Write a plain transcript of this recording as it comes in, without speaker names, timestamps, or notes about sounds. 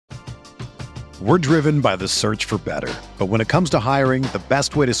We're driven by the search for better. But when it comes to hiring, the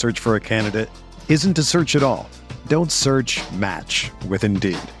best way to search for a candidate isn't to search at all. Don't search, match with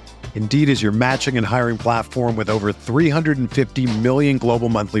Indeed. Indeed is your matching and hiring platform with over 350 million global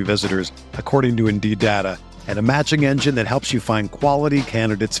monthly visitors, according to Indeed data, and a matching engine that helps you find quality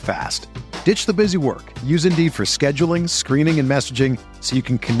candidates fast. Ditch the busy work. Use Indeed for scheduling, screening, and messaging so you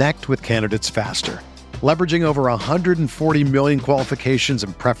can connect with candidates faster. Leveraging over 140 million qualifications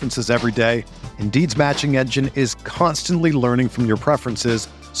and preferences every day, Indeed's matching engine is constantly learning from your preferences,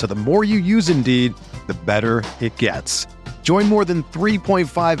 so the more you use Indeed, the better it gets. Join more than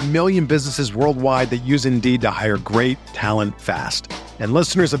 3.5 million businesses worldwide that use Indeed to hire great talent fast. And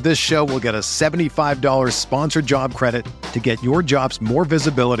listeners of this show will get a $75 sponsored job credit to get your jobs more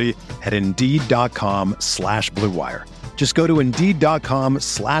visibility at Indeed.com/Blue Wire. Just go to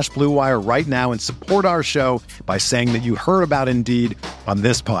Indeed.com/Blue Wire right now and support our show by saying that you heard about Indeed on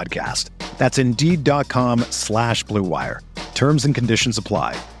this podcast. That's Indeed.com/Blue Wire. Terms and conditions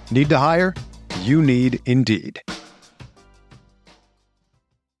apply. Need to hire? You need Indeed.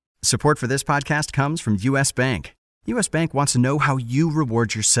 Support for this podcast comes from U.S. Bank. U.S. Bank wants to know how you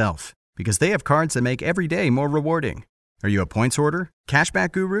reward yourself because they have cards that make every day more rewarding. Are you a points hoarder,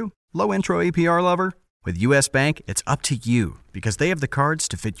 cashback guru, low intro APR lover? With U.S. Bank, it's up to you because they have the cards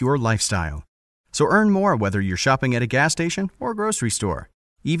to fit your lifestyle. So earn more whether you're shopping at a gas station or a grocery store,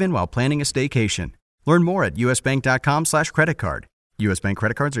 even while planning a staycation. Learn more at usbank.com/credit card. U.S. Bank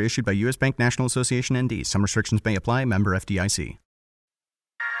credit cards are issued by U.S. Bank National Association ND. Some restrictions may apply. Member FDIC.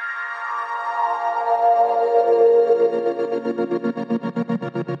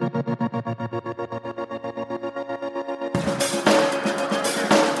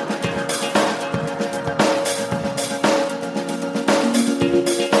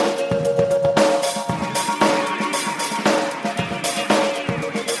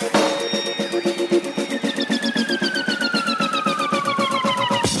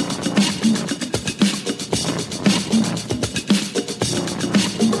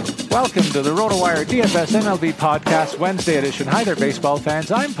 Welcome to the RotoWire DFS MLB Podcast Wednesday edition. Hi there, baseball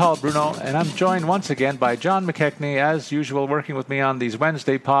fans. I'm Paul Bruno, and I'm joined once again by John McKechnie, as usual, working with me on these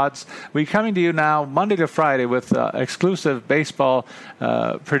Wednesday pods. We're coming to you now Monday to Friday with exclusive baseball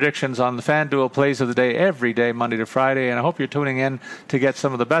predictions on the FanDuel plays of the day every day, Monday to Friday. And I hope you're tuning in to get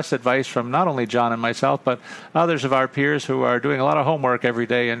some of the best advice from not only John and myself, but others of our peers who are doing a lot of homework every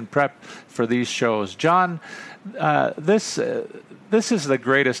day in prep for these shows. John, this is the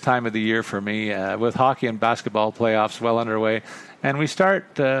greatest time of the year for me, with hockey and basketball playoffs well underway, and we're starting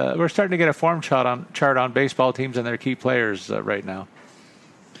to get a form chart on baseball teams and their key players right now.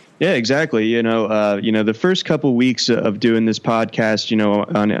 Yeah, exactly. The first couple weeks of doing this podcast,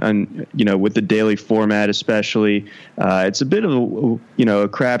 on with the daily format, especially, it's a bit of a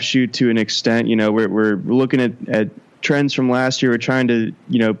crapshoot to an extent. We're looking at trends from last year. We're trying to,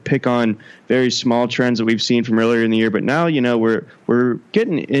 pick on very small trends that we've seen from earlier in the year. But now, we're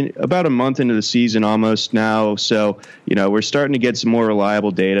getting in about a month into the season almost now. So, we're starting to get some more reliable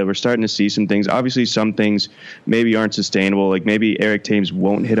data. We're starting to see some things. Obviously, some things maybe aren't sustainable. Like maybe Eric Thames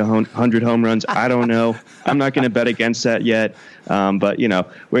won't hit 100 home runs. I don't know. I'm not going to bet against that yet. But,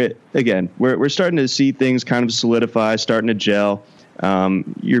 we're starting to see things kind of solidify, starting to gel.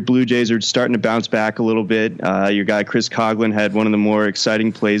 Your Blue Jays are starting to bounce back a little bit. Your guy Chris Coughlin had one of the more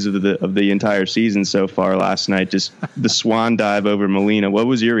exciting plays of the entire season so far last night. Just the swan dive over Molina. What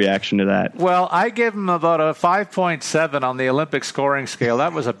was your reaction to that? Well, I gave him about a 5.7 on the Olympic scoring scale.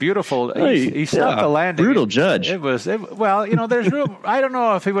 That was a beautiful. He stuck the landing. Brutal judge. There's room. I don't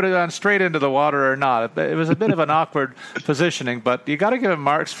know if he would have gone straight into the water or not. It was a bit of an awkward positioning, but you got to give him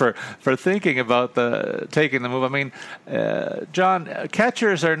marks for thinking about taking the move. I mean, John.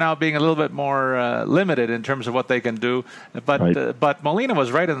 Catchers are now being a little bit more limited in terms of what they can do, but Molina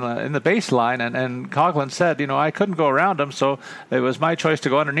was right in the baseline, and Coughlin said, I couldn't go around him, so it was my choice to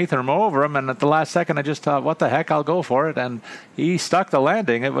go underneath and roll over him. And at the last second, I just thought, what the heck, I'll go for it, and he stuck the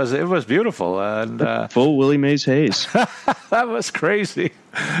landing. It was beautiful, and full Willie Mays Hayes. That was crazy.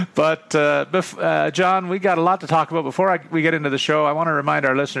 But, John, we got a lot to talk about. Before we get into the show, I want to remind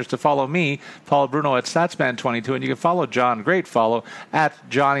our listeners to follow me, Paul Bruno, at StatsMan22, and you can follow John, great follow, at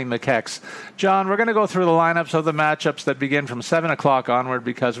Johnny McKechnie. John, we're going to go through the lineups of the matchups that begin from 7 o'clock onward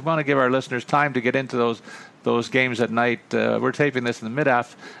because we want to give our listeners time to get into those games at night. We're taping this in the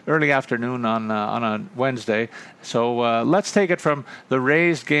early afternoon on a Wednesday. So let's take it from the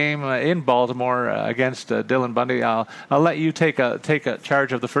Rays game in Baltimore against Dylan Bundy. I'll let you take a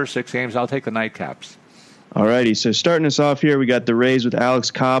charge of the first 6 games. I'll take the nightcaps. Alrighty, so starting us off here, we got the Rays with Alex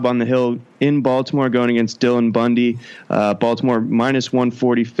Cobb on the hill in Baltimore going against Dylan Bundy. Baltimore minus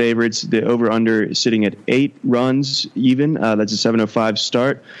 140 favorites. The over-under sitting at 8 runs even. That's a 7:05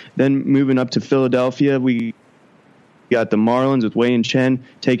 start. Then moving up to Philadelphia, we got the Marlins with Wei Chen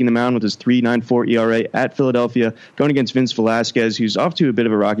taking the mound with his 3.94 ERA at Philadelphia, going against Vince Velasquez, who's off to a bit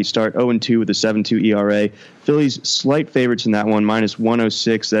of a rocky start, 0-2 with a 7.2 ERA. Phillies slight favorites in that one, minus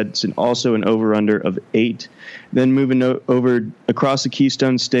 106. That's also an over-under of 8. Then moving over across the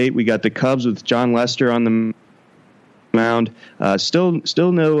Keystone State, we got the Cubs with John Lester on the mound.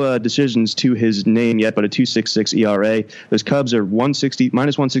 Still no decisions to his name yet, but a 2.66 ERA. Those Cubs are minus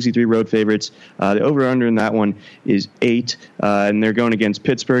 163 road favorites. The over-under in that one is 8, and they're going against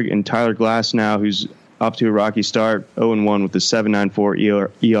Pittsburgh and Tyler Glasnow, who's off to a rocky start, 0-1 with a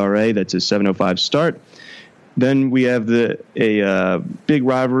 7.94 ERA. That's a 7.05 start. Then we have a big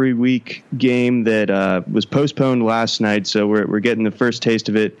rivalry week game that was postponed last night, so we're getting the first taste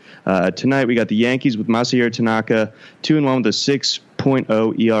of it. Tonight we got the Yankees with Masahiro Tanaka, 2-1 with a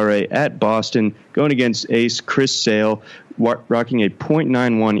 6.0 ERA at Boston, going against ace Chris Sale, rocking a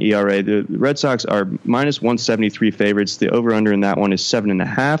 0.91 ERA. The Red Sox are minus 173 favorites. The over-under in that one is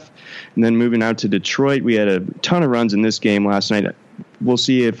 7.5. And then moving out to Detroit, we had a ton of runs in this game last night. We'll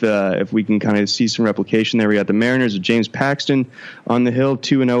see if we can kind of see some replication there. We got the Mariners with James Paxton on the hill,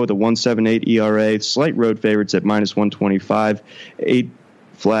 2-0 with a 1.78 ERA. Slight road favorites at minus 125. 8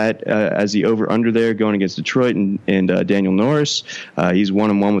 flat as the over-under there, going against Detroit and Daniel Norris. He's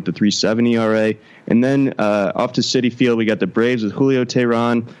 1-1 with the 3.7 ERA. And then off to Citi Field, we got the Braves with Julio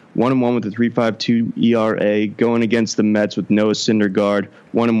Teheran, 1-1 with a 3.52 ERA, going against the Mets with Noah Syndergaard,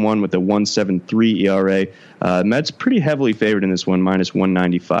 1-1 with a 1.73 ERA. Mets pretty heavily favored in this one, minus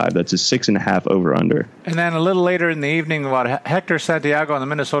 195. That's a 6.5 over-under. And then a little later in the evening, Hector Santiago and the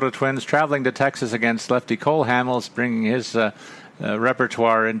Minnesota Twins traveling to Texas against lefty Cole Hamels, bringing his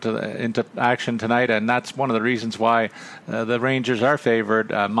repertoire into action tonight, and that's one of the reasons why the Rangers are favored,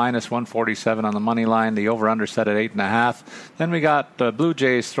 minus 147 on the money line. The over-under set at 8.5. Then we got Blue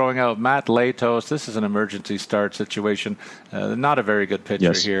Jays throwing out Matt Latos. This is an emergency start situation. Not a very good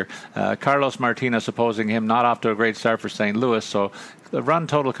pitcher here. Carlos Martinez opposing him, not off to a great start for St. Louis, so the run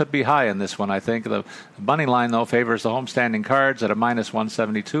total could be high in this one, I think. The money line, though, favors the homestanding Cards at a minus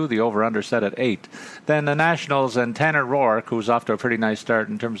 172. The over-under set at 8. Then the Nationals and Tanner Roark, who's off to a pretty nice start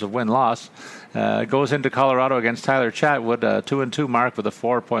in terms of win-loss, goes into Colorado against Tyler Chatwood, a 2-2 mark with a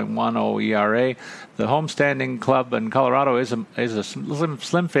 4.10 ERA. The homestanding club in Colorado is a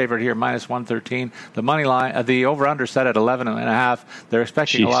slim favorite here, minus 113. The money line, the over/under set at 11.5. They're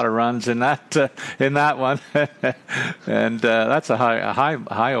expecting a lot of runs in that one, and that's a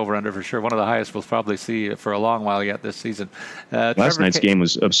high over/under for sure. One of the highest we'll probably see for a long while yet this season. Last night's game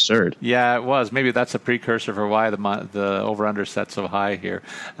was absurd. Yeah, it was. Maybe that's a precursor for why the over/under set so high here.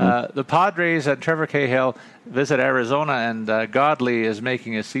 The Padres and Trevor Cahill visit Arizona, and Godley is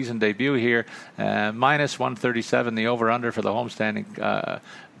making his season debut here. Minus 137, the over-under for the homestanding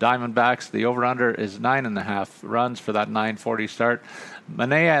Diamondbacks. The over-under is 9.5 runs for that 9:40 start.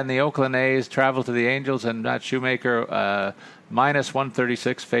 Manea and the Oakland A's travel to the Angels, and Matt Shoemaker minus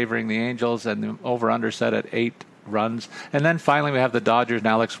 136 favoring the Angels, and the over-under set at 8 runs. And then finally we have the Dodgers and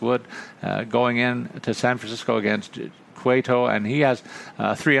Alex Wood going in to San Francisco against Cueto, and he has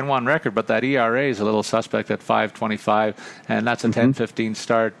a 3-1 record, but that ERA is a little suspect at 5.25, and that's a 10-15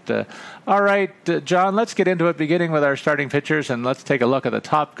 start. All right, John, let's get into it, beginning with our starting pitchers, and let's take a look at the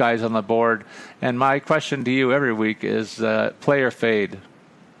top guys on the board. And my question to you every week is play or fade?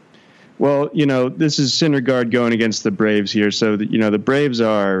 Well, this is Syndergaard going against the Braves here. So, the Braves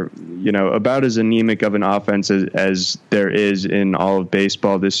are, about as anemic of an offense as there is in all of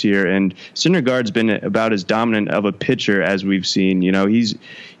baseball this year. And Syndergaard's been about as dominant of a pitcher as we've seen.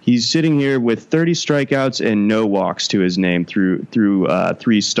 He's sitting here with 30 strikeouts and no walks to his name through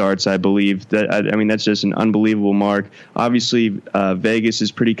 3 starts, I believe. That's just an unbelievable mark. Obviously, Vegas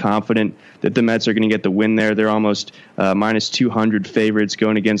is pretty confident that the Mets are going to get the win there. They're almost minus 200 favorites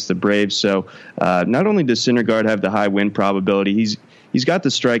going against the Braves. So not only does Syndergaard have the high win probability, he's got the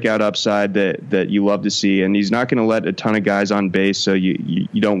strikeout upside that you love to see, and he's not going to let a ton of guys on base, so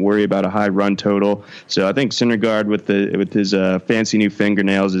you don't worry about a high run total. So I think Syndergaard with his fancy new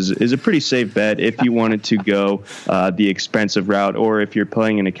fingernails is a pretty safe bet if you wanted to go the expensive route, or if you're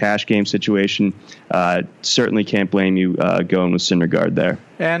playing in a cash game situation. Certainly can't blame you going with Syndergaard there.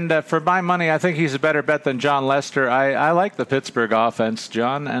 And for my money, I think he's a better bet than John Lester. I like the Pittsburgh offense,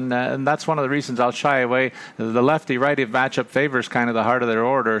 John, and that's one of the reasons I'll shy away. The lefty-righty matchup favors kind of the heart of their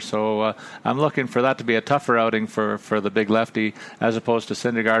order, so I'm looking for that to be a tougher outing for the big lefty as opposed to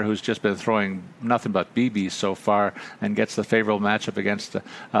Syndergaard, who's just been throwing nothing but BBs so far and gets the favorable matchup against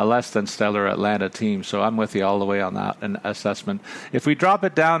a less than stellar Atlanta team. So I'm with you all the way on that assessment. If we drop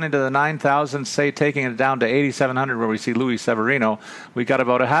it down into the 9,000, say taking it down to 8,700 where we see Luis Severino, we got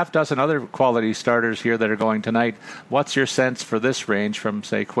about a half dozen other quality starters here that are going tonight. What's your sense for this range from,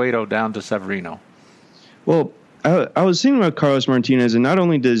 say, Cueto down to Severino? Well, I was thinking about Carlos Martinez, and not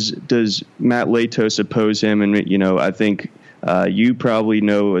only does Matt Latos oppose him, and I think you probably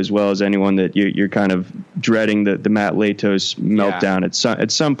know as well as anyone that you're kind of dreading the Matt Latos meltdown.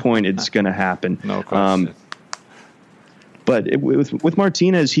 At some point, it's going to happen. No question. But with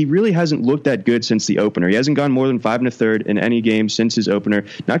Martinez, he really hasn't looked that good since the opener. He hasn't gone more than 5 1/3 in any game since his opener.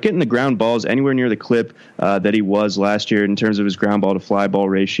 Not getting the ground balls anywhere near the clip that he was last year in terms of his ground ball to fly ball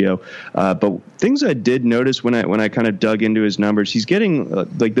ratio. But things I did notice when I kind of dug into his numbers, he's getting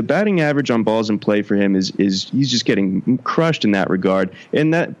like the batting average on balls in play for him is he's just getting crushed in that regard.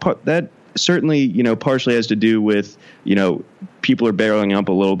 And that certainly partially has to do with people are barreling up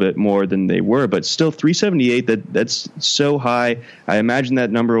a little bit more than they were, but still 378, that's so high. I imagine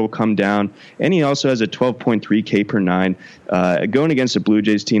that number will come down. And he also has a 12.3 K per 9 going against a Blue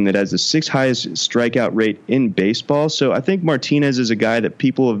Jays team that has the 6th highest strikeout rate in baseball. So I think Martinez is a guy that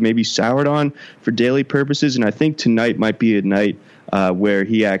people have maybe soured on for daily purposes, and I think tonight might be a night where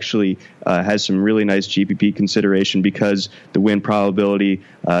he actually has some really nice GPP consideration because the win probability,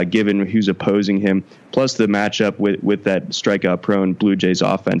 given who's opposing him, plus the matchup with that strikeout-prone Blue Jays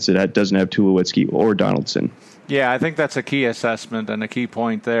offense that doesn't have Tulowitzki or Donaldson. Yeah, I think that's a key assessment and a key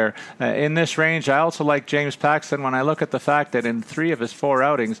point there. In this range, I also like James Paxton when I look at the fact that in 3 of his 4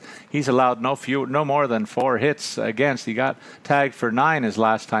 outings, he's allowed no more than 4 hits against. He got tagged for 9 his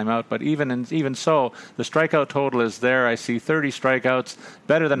last time out, but even so, the strikeout total is there. I see 30 strikeouts,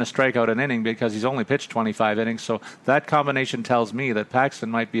 better than a strikeout an inning because he's only pitched 25 innings. So that combination tells me that Paxton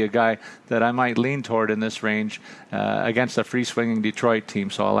might be a guy that I might lean toward in this range against a free-swinging Detroit team.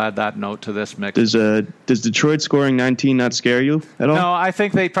 So I'll add that note to this mix. Does Detroit scoring 19 not scare you at all? No, I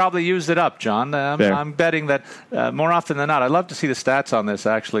think they probably used it up, John. I'm betting that more often than not, I'd love to see the stats on this,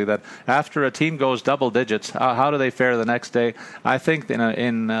 actually, that after a team goes double digits, how do they fare the next day? I think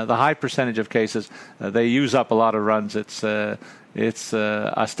in the high percentage of cases, they use up a lot of runs. It's a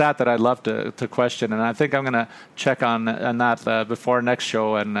stat that I'd love to question, and I think I'm going to check on that before next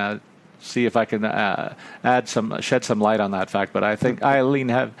show and see if I can shed some light on that fact. But I think I lean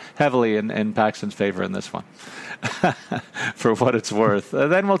heavily in Paxton's favor in this one, for what it's worth.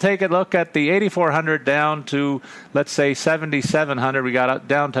 Then we'll take a look at the 8,400 down to, let's say, 7,700. We got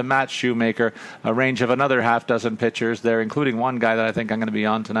down to Matt Shoemaker, a range of another half dozen pitchers there, including one guy that I think I'm going to be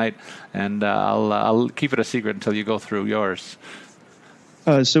on tonight. And I'll keep it a secret until you go through yours.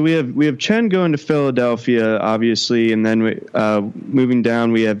 So we have Chen going to Philadelphia, obviously, and then moving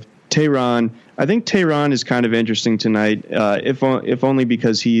down we have Tehran. I think Tehran is kind of interesting tonight, if only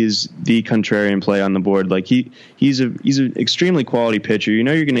because he is the contrarian play on the board. Like he's an extremely quality pitcher. You're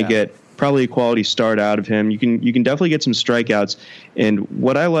going to get probably a quality start out of him. You can definitely get some strikeouts. And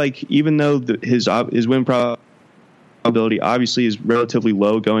what I like, even though his win probability obviously is relatively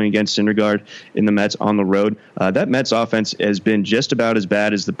low going against Syndergaard in the Mets on the road, that Mets offense has been just about as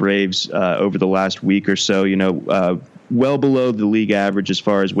bad as the Braves over the last week or so. Well below the league average as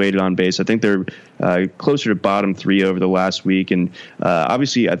far as weighted on base. I think they're closer to bottom 3 over the last week. And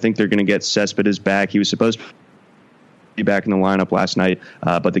obviously, I think they're going to get Cespedes back. He was supposed to be back in the lineup last night,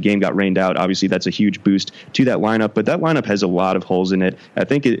 but the game got rained out. Obviously, that's a huge boost to that lineup. But that lineup has a lot of holes in it. I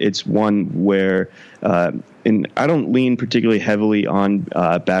think it's one where and I don't lean particularly heavily on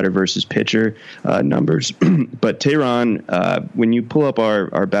batter versus pitcher numbers. But Tehran, when you pull up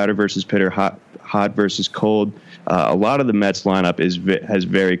our batter versus pitcher, hot versus cold, a lot of the Mets lineup has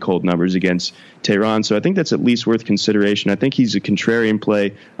very cold numbers against Tehran, so I think that's at least worth consideration. I think he's a contrarian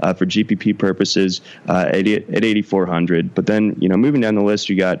play for GPP purposes at 8,400. But then, moving down the list,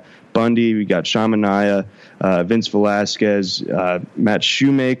 you got Bundy, we got Shamanaya, Vince Velasquez, Matt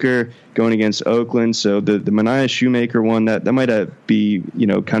Shoemaker going against Oakland. So the Manaya Shoemaker one that might be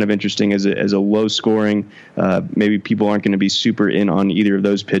kind of interesting as a low scoring. Maybe people aren't going to be super in on either of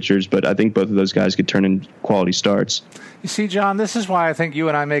those pitchers, but I think both of those guys could turn in quality starts. You see, John, this is why I think you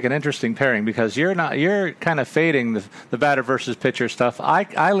and I make an interesting pairing, because you're kind of fading the batter versus pitcher stuff.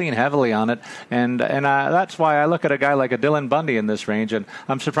 I lean heavily on it, and that's why I look at a guy like a Dylan Bundy in this range, and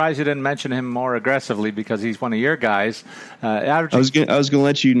I'm surprised you didn't mention him more aggressively because he's one of your guys. I was going to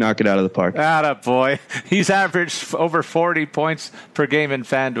let you knock it out of the park. Atta boy. He's averaged over 40 points per game in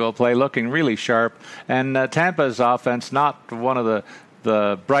FanDuel play, looking really sharp, and Tampa's offense, not one of the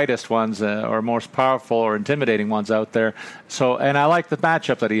brightest ones or most powerful or intimidating ones out there. So, and I like the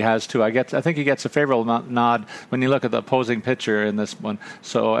matchup that he has too. I think he gets a favorable nod when you look at the opposing pitcher in this one.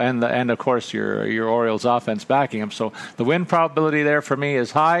 So, and of course your Orioles offense backing him. So the win probability there for me is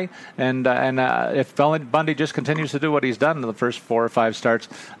high. And if Bundy just continues to do what he's done in the first 4 or 5 starts,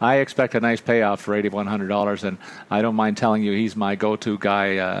 I expect a nice payoff for $8,100. And I don't mind telling you he's my go-to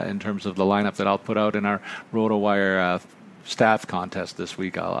guy in terms of the lineup that I'll put out in our RotoWire staff contest this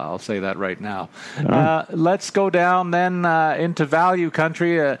week. I'll say that right now. Let's go down then into value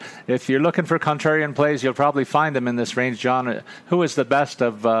country. If you're looking for contrarian plays, you'll probably find them in this range. John, who is the best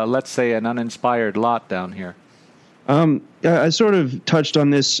of, let's say, an uninspired lot down here? I sort of touched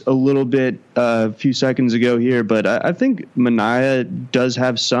on this a little bit a few seconds ago here, but I think Manaea does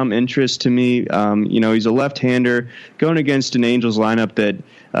have some interest to me. He's a left-hander going against an Angels lineup that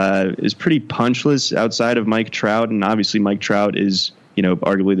is pretty punchless outside of Mike Trout, and obviously Mike Trout is,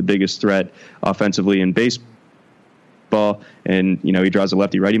 arguably the biggest threat offensively in baseball, and, he draws a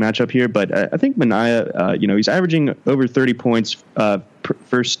lefty-righty matchup here. But I think Manaea, he's averaging over 30 points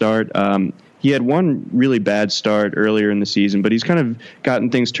first start. He had one really bad start earlier in the season, but he's kind of gotten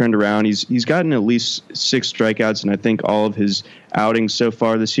things turned around. He's gotten at least 6 strikeouts, and I think all of his outings so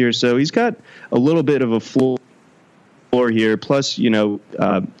far this year. So he's got a little bit of a floor here. Plus, we're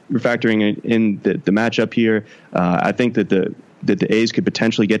factoring in the matchup here. I think that the A's could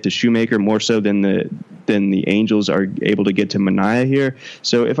potentially get to Shoemaker more so than the Angels are able to get to Manaea here.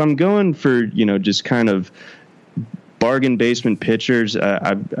 So if I'm going for just kind of bargain basement pitchers,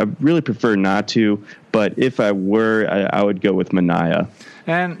 I really prefer not to, but if I were, I would go with Manaea.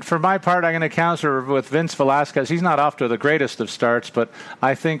 And for my part, I'm going to counter with Vince Velasquez. He's not off to the greatest of starts, but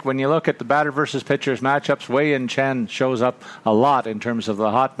I think when you look at the batter versus pitchers matchups, Wei-Yin Chen shows up a lot in terms of the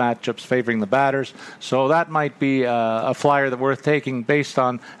hot matchups favoring the batters. So that might be a flyer that worth taking based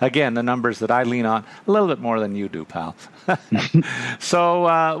on, again, the numbers that I lean on a little bit more than you do, pal.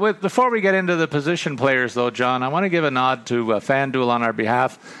 So before we get into the position players, though, John, I want to give a nod to FanDuel on our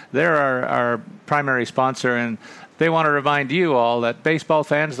behalf. They're our primary sponsor, and they want to remind you all that baseball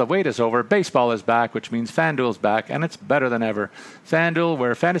fans, the wait is over. Baseball is back, which means FanDuel's back, and it's better than ever. FanDuel,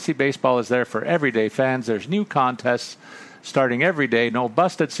 where fantasy baseball is there for everyday fans. There's new contests starting every day. No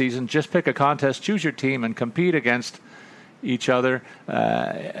busted season. Just pick a contest, choose your team, and compete against each other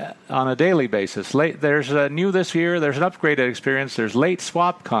on a daily basis. There's new this year. There's an upgraded experience. There's late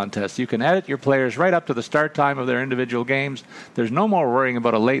swap contests. You can edit your players right up to the start time of their individual games. There's no more worrying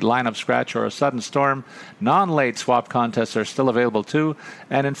about a late lineup scratch or a sudden storm. Non-late swap contests are still available too.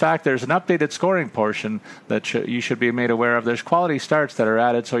 And in fact, there's an updated scoring portion that you should be made aware of. There's quality starts that are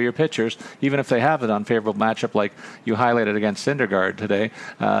added, so your pitchers, even if they have an unfavorable matchup like you highlighted against Syndergaard today,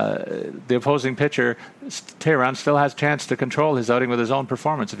 the opposing pitcher, Tehran, still has a chance to control his outing with his own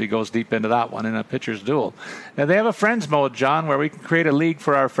performance if he goes deep into that one in a pitcher's duel. And they have a friends mode, John, where we can create a league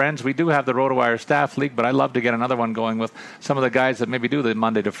for our friends. We do have the RotoWire staff league, but I'd love to get another one going with some of the guys that maybe do the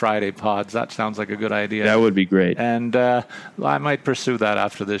Monday to Friday pods. That sounds like a good idea. That would be great. And I might pursue that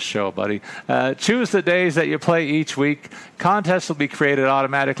after this show, buddy. Choose the days that you play each week. Contests will be created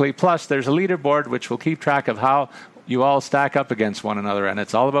automatically. Plus, there's a leaderboard which will keep track of how you all stack up against one another, and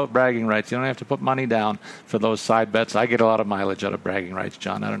it's all about bragging rights. You don't have to put money down for those side bets. I get a lot of mileage out of bragging rights,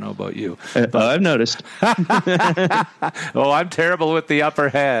 John. I don't know about you. But I've noticed. Oh, I'm terrible with the upper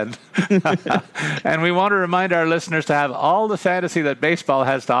hand. And we want to remind our listeners to have all the fantasy that baseball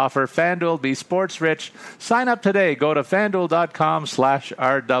has to offer. FanDuel, be sports rich. Sign up today. Go to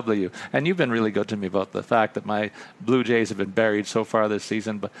FanDuel.com/RW. And you've been really good to me about the fact that my Blue Jays have been buried so far this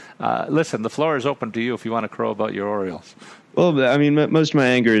season. But listen, the floor is open to you if you want to crow about your Orioles. Well, I mean, most of my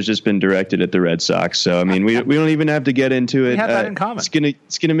anger has just been directed at the Red Sox. So, I mean, we don't even have to get into it. We have that in common. It's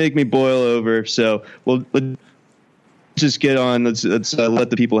gonna make me boil over. So, let's just get on. Let's let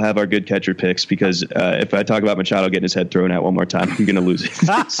the people have our good catcher picks, because if I talk about Machado getting his head thrown out one more time, I'm going to lose it.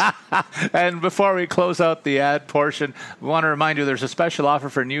 And before we close out the ad portion, we want to remind you there's a special offer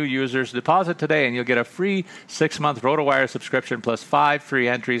for new users. Deposit today and you'll get a free 6-month RotoWire subscription plus 5 free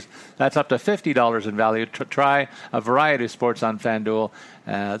entries. That's up to $50 in value. Try a variety of sports on FanDuel.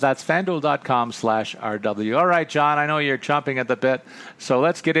 That's FanDuel.com/RW. All right, John, I know you're chomping at the bit, so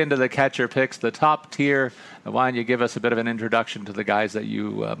let's get into the catcher picks, the top tier. Why don't you give us a bit bit of an introduction to the guys that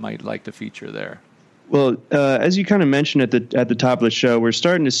you might like to feature there. Well, as you kind of mentioned at the top of the show, we're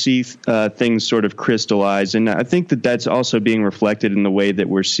starting to see things sort of crystallize, and I think that that's also being reflected in the way that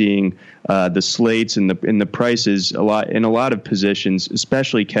we're seeing the slates and the prices a lot of positions,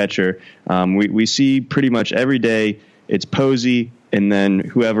 especially catcher. We see pretty much every day it's Posey and then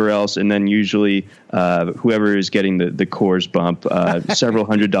whoever else, and then usually whoever is getting the Coors bump, several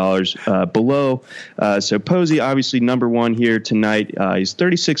 $100s below. So Posey, obviously number one here tonight. He's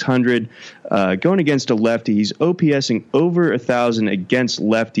 3,600 going against a lefty. He's OPSing over 1,000 against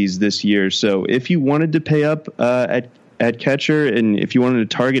lefties this year. So if you wanted to pay up at catcher, and if you wanted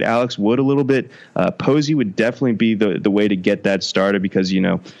to target Alex Wood a little bit, Posey would definitely be the way to get that started, because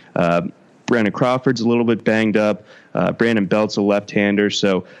Brandon Crawford's a little bit banged up. Brandon Belt's a left-hander,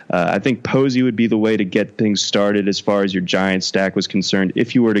 so I think Posey would be the way to get things started as far as your Giants stack was concerned,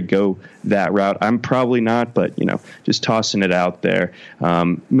 if you were to go that route. I'm probably not, but just tossing it out there.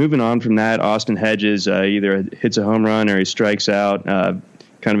 Moving on from that, Austin Hedges either hits a home run or he strikes out.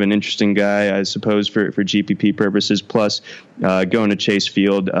 Kind of an interesting guy, I suppose, for GPP purposes. Plus, going to Chase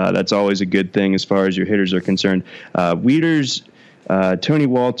Field, that's always a good thing as far as your hitters are concerned. Wieters, Tony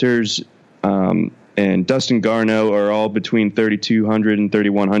Walters, and Dustin Garneau are all between 3,200 and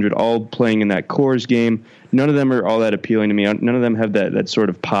 3,100, all playing in that Coors game. None of them are all that appealing to me. None of them have that sort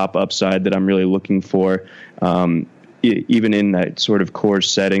of pop upside that I'm really looking for, even in that sort of Coors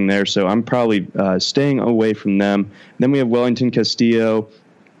setting there. So I'm probably staying away from them. Then we have Wellington Castillo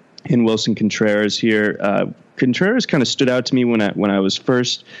and Wilson Contreras here. Contreras kind of stood out to me when I was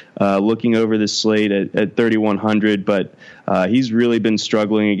first looking over this slate at 3,100, but he's really been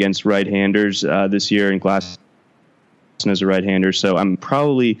struggling against right-handers this year, and Glass as a right-hander, so I'm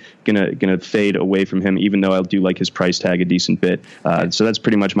probably gonna fade away from him, even though I do like his price tag a decent bit. So that's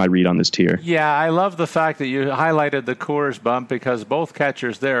pretty much my read on this tier. Yeah, I love the fact that you highlighted the Coors bump, because both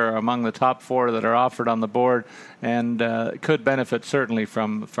catchers there are among the top four that are offered on the board, and could benefit certainly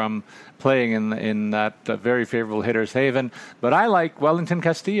from playing in that very favorable hitter's haven. But I like Wellington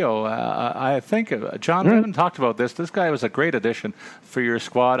Castillo. I think, John, we haven't talked about this. This guy was a great addition for your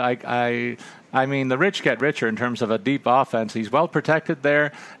squad. I mean, the rich get richer in terms of a deep offense. He's well protected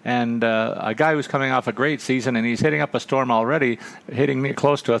there, and a guy who's coming off a great season, and he's hitting up a storm already, hitting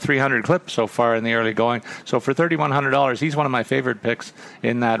close to a 300 clip so far in the early going. So for $3,100, he's one of my favorite picks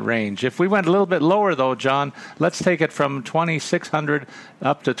in that range. If we went a little bit lower, though, John, let's take it from 2,600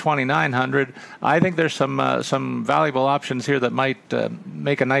 up to 2,900. I think there's some valuable options here that might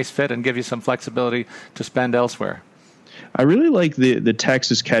make a nice fit and give you some flexibility to spend elsewhere. I really like the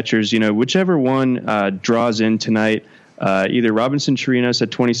Texas catchers, whichever one draws in tonight, either Robinson Chirinos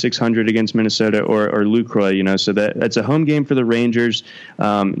at 2,600 against Minnesota or Lucroy, so that's a home game for the Rangers.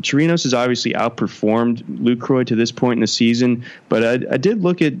 Chirinos has obviously outperformed Lucroy to this point in the season, but I did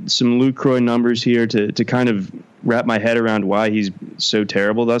look at some Lucroy numbers here to kind of wrap my head around why he's so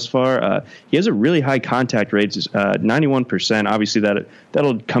terrible thus far. He has a really high contact rate, 91%. Obviously,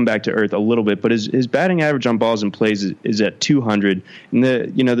 that'll come back to earth a little bit, but his batting average on balls and plays is at 200, and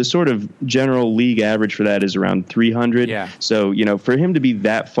the sort of general league average for that is around 300. Yeah. So for him to be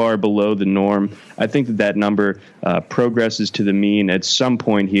that far below the norm, I think that number progresses to the mean at some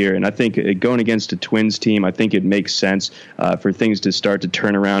point here, and I think going against a Twins team, I think it makes sense for things to start to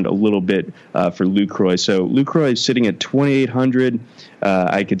turn around a little bit for Lucroy. So Lucroy is sitting at 2,800.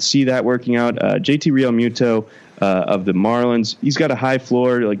 I could see that working out. JT Realmuto of the Marlins, he's got a high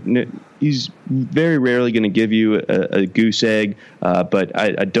floor. He's very rarely going to give you a goose egg, but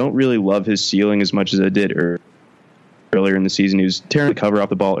I don't really love his ceiling as much as I did earlier in the season. He was tearing the cover off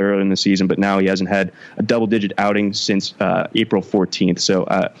the ball earlier in the season, but now he hasn't had a double-digit outing since April 14th. So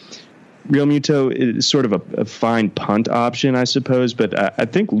Realmuto is sort of a fine punt option, I suppose, but I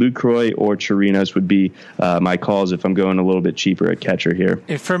think Lucroy or Chirinos would be my calls if I'm going a little bit cheaper at catcher here.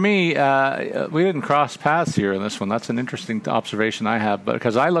 For me, we didn't cross paths here in this one. That's an interesting observation I have,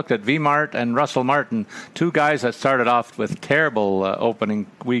 because I looked at V-Mart and Russell Martin, two guys that started off with terrible opening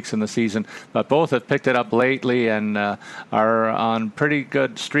weeks in the season, but both have picked it up lately and are on pretty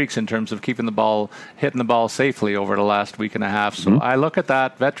good streaks in terms of hitting the ball safely over the last week and a half. So I look at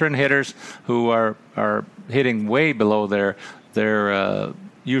that, veteran hitters who are hitting way below their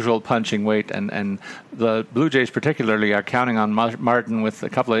usual punching weight and the Blue Jays particularly are counting on Martin with a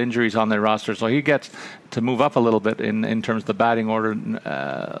couple of injuries on their roster, so he gets to move up a little bit in terms of the batting order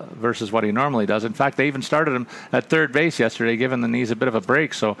versus what he normally does. In fact, they even started him at third base yesterday, giving the knees a bit of a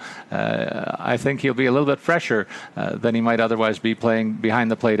break. So I think he'll be a little bit fresher than he might otherwise be playing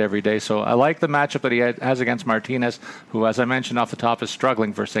behind the plate every day. So I like the matchup that he has against Martinez, who, as I mentioned off the top, is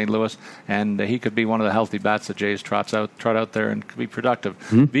struggling for St. Louis, and he could be one of the healthy bats that Jays trot out there and could be productive.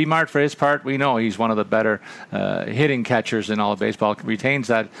 V-Mart, for his part, we know he's one of the better hitting catchers in all of baseball. Retains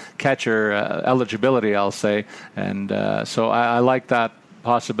that catcher eligibility, I'll say, and so I like that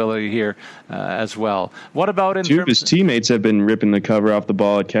possibility here as well. What about in Two terms of his teammates have been ripping the cover off the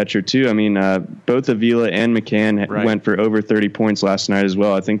ball at catcher too. I mean, both Avila and McCann went for over 30 points last night as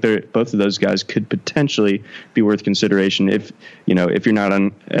well. I think both of those guys could potentially be worth consideration if you're not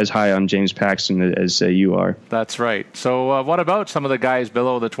on as high on James Paxton as say you are. That's right. So what about some of the guys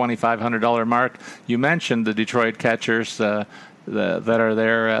below the $2,500 mark? You mentioned the Detroit catchers that are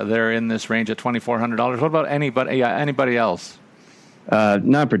there. They're in this range at $2,400. What about anybody else?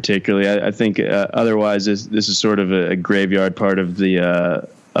 Not particularly. I think otherwise this is sort of a graveyard part of the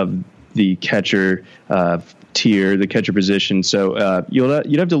catcher tier, the catcher position. So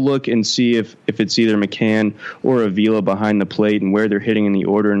you'd have to look and see if it's either McCann or Avila behind the plate and where they're hitting in the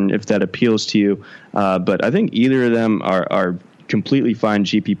order and if that appeals to you. But I think either of them are completely fine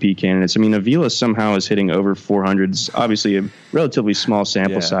GPP candidates. I mean, Avila somehow is hitting over 400s. Obviously, a relatively small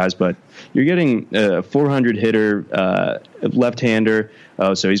sample size, but you're getting a 400 hitter, left-hander.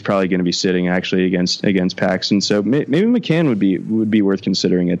 So he's probably going to be sitting actually against Paxton. So maybe McCann would be worth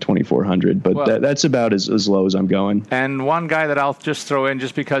considering at 2,400. But that's about as low as I'm going. And one guy that I'll just throw in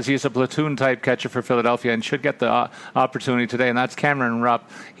just because he's a platoon type catcher for Philadelphia and should get the opportunity today, and that's Cameron Rupp.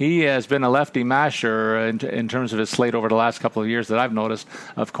 He has been a lefty masher in terms of his slate over the last couple of years that I've noticed.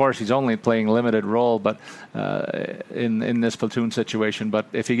 Of course, he's only playing limited role, but in this platoon situation. But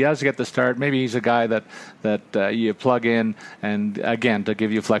if he does get the start, maybe he's a guy that you plug in, and again, to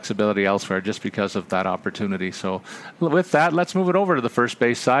give you flexibility elsewhere just because of that opportunity. So with that, let's move it over to the first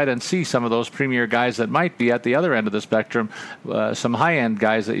base side and see some of those premier guys that might be at the other end of the spectrum, some high-end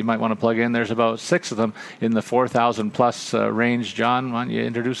guys that you might want to plug in. There's about 6 of them in the 4,000 plus range. John, why don't you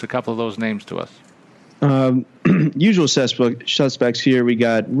introduce a couple of those names to us? Usual suspects here. We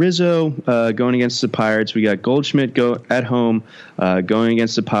got Rizzo going against the Pirates. We got Goldschmidt at home going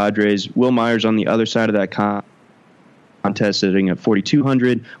against the Padres. Will Myers on the other side of that contest sitting at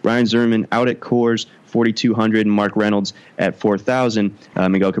 4,200. Ryan Zimmerman out at Coors, 4,200. And Mark Reynolds at 4,000.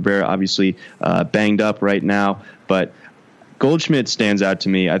 Miguel Cabrera obviously banged up right now, but Goldschmidt stands out to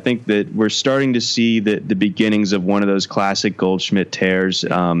me. I think that we're starting to see the beginnings of one of those classic Goldschmidt tears.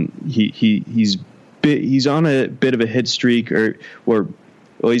 He's on a bit of a hit streak, or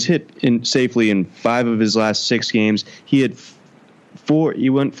he's hit safely in 5 of his last 6 games. He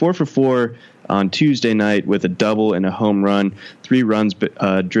went 4 for 4 on Tuesday night with a double and a home run, 3 runs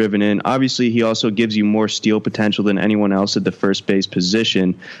driven in. Obviously, he also gives you more steal potential than anyone else at the first base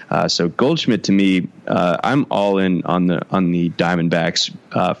position. So Goldschmidt, to me, I'm all in on the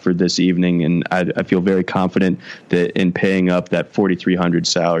Diamondbacks for this evening, and I feel very confident that in paying up that $4,300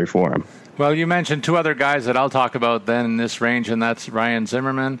 salary for him. Well, you mentioned 2 other guys that I'll talk about then in this range, and that's Ryan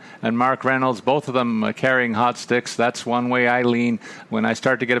Zimmerman and Mark Reynolds, both of them carrying hot sticks. That's one way I lean when I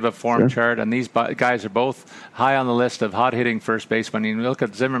start to get a form chart, and these guys are both high on the list of hot-hitting first basemen. You look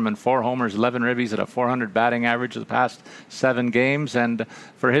at Zimmerman, 4 homers, 11 ribbies at a 400 batting average of the past 7 games, and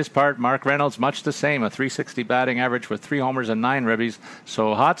for his part, Mark Reynolds, much the same, a 360 batting average with 3 homers and 9 ribbies.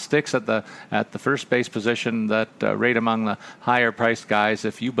 So hot sticks at the first base position that rate among the higher-priced guys.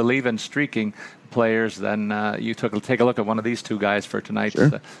 If you believe in streaking players, then you take a look at one of these 2 guys for tonight's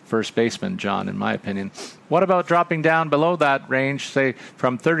first baseman, John, in my opinion. What about dropping down below that range, say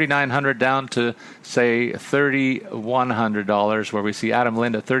from $3,900 down to, say, $3,100, where we see Adam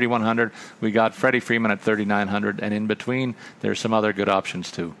Lind at $3,100, we got Freddie Freeman at $3,900, and in between, there's some other good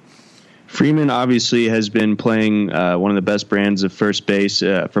options too. Freeman obviously has been playing one of the best brands of first base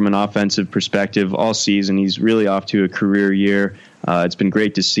from an offensive perspective all season. He's really off to a career year. It's been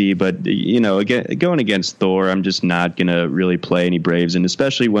great to see, but again, going against Thor, I'm just not going to really play any Braves, and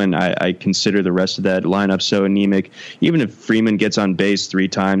especially when I consider the rest of that lineup so anemic. Even if Freeman gets on base 3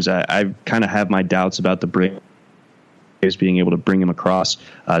 times, I kind of have my doubts about the Braves being able to bring him across.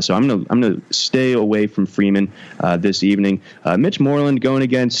 So I'm gonna stay away from Freeman this evening. Mitch Moreland going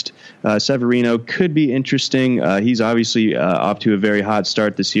against Severino could be interesting. He's obviously off to a very hot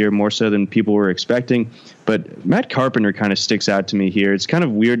start this year, more so than people were expecting. But Matt Carpenter kind of sticks out to me here. It's kind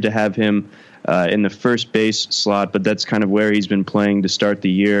of weird to have him in the first base slot, but that's kind of where he's been playing to start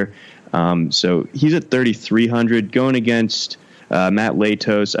the year. So he's at 3,300 going against Matt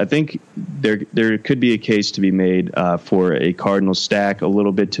Latos. I think there could be a case to be made for a Cardinals stack a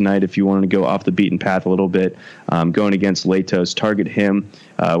little bit tonight if you want to go off the beaten path a little bit. Going against Latos, target him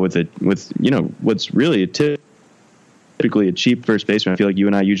with what's really typically a cheap first baseman. I feel like you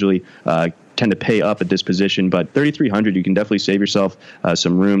and I usually tend to pay up at this position, but 3,300 you can definitely save yourself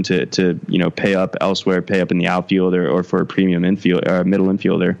some room to pay up elsewhere, pay up in the outfield or for a premium infield or middle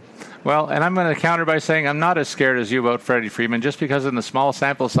infielder. Well, and I'm going to counter by saying I'm not as scared as you about Freddie Freeman, just because in the small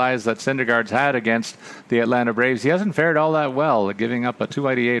sample size that Syndergaard's had against the Atlanta Braves, he hasn't fared all that well, giving up a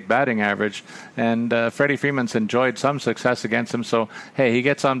 288 batting average. And Freddie Freeman's enjoyed some success against him. So, hey, he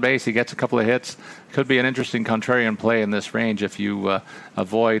gets on base, he gets a couple of hits. Could be an interesting contrarian play in this range if you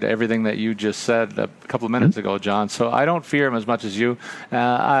avoid everything that you just said a couple of minutes ago, John. So I don't fear him as much as you.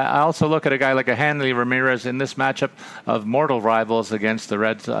 I also look at a guy like a Hanley Ramirez in this matchup of mortal rivals against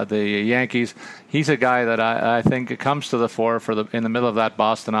the Yankees. He's a guy that I think comes to the fore in the middle of that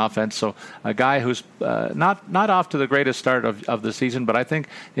Boston offense. So a guy who's not off to the greatest start of the season, but I think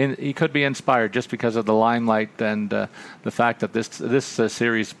he could be inspired just because of the limelight and the fact that this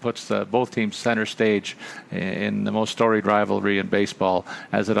series puts both teams center stage in the most storied rivalry in baseball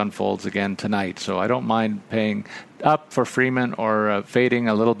as it unfolds again tonight. So I don't mind paying up for Freeman or fading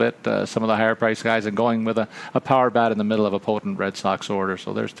a little bit some of the higher price guys and going with a power bat in the middle of a potent Red Sox order.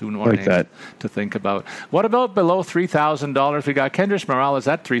 So there's two more names to think about. What about below $3,000? We got Kendrys Morales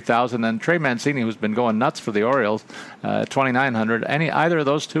at $3,000 and Trey Mancini, who's been going nuts for the Orioles, $2,900. Either of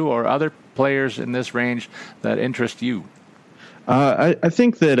those two or other players in this range that interest you? I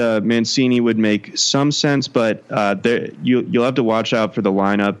think that Mancini would make some sense, but you'll have to watch out for the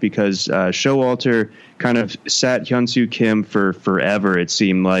lineup because Showalter kind of sat Hyun-Soo Kim for forever, it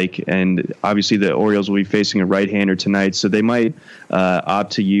seemed like, and obviously the Orioles will be facing a right-hander tonight, so they might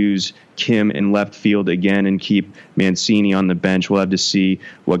opt to use Kim in left field again and keep Mancini on the bench. We'll have to see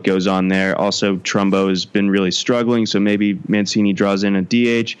what goes on there. Also, Trumbo has been really struggling, so maybe Mancini draws in a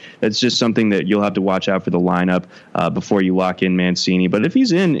DH. That's just something that you'll have to watch out for the lineup before you lock in Mancini. But if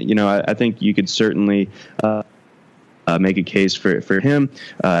he's in, I think you could certainly make a case for him.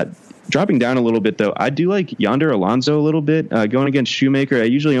 Dropping down a little bit, though, I do like Yonder Alonso a little bit. Going against Shoemaker, I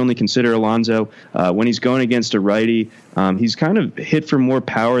usually only consider Alonso when he's going against a righty. He's kind of hit for more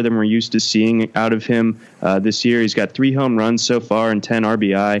power than we're used to seeing out of him this year. He's got 3 home runs so far and 10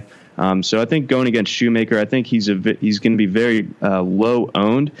 RBI. So I think going against Shoemaker, I think he's going to be very low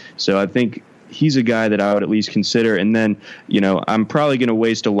owned. So I think he's a guy that I would at least consider. And then, I'm probably going to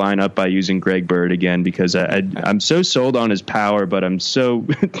waste a lineup by using Greg Bird again because I'm so sold on his power, but at least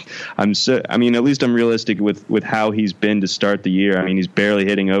I'm realistic with how he's been to start the year. I mean, he's barely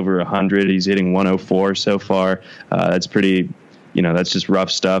hitting over 100. He's hitting 104 so far. That's pretty, that's just rough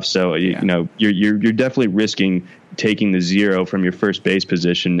stuff. So, you're definitely risking taking the 0 from your first base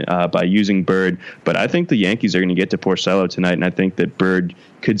position by using Bird. But I think the Yankees are going to get to Porcello tonight, and I think that Bird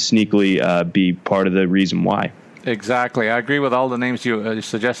could sneakily be part of the reason why. Exactly. I agree with all the names you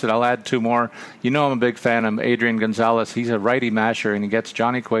suggested. I'll add 2 more. I'm a big fan of Adrian Gonzalez. He's a righty masher, and he gets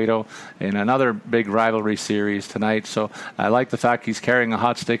Johnny Cueto in another big rivalry series tonight. So I like the fact he's carrying a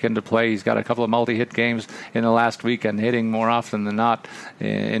hot stick into play. He's got a couple of multi-hit games in the last week and hitting more often than not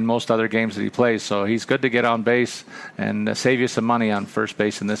in most other games that he plays. So he's good to get on base and save you some money on first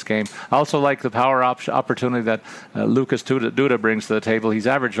base in this game. I also like the power opportunity that Lucas Duda brings to the table. He's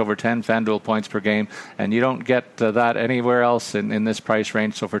averaged over 10 FanDuel points per game, and you don't get that anywhere else in this price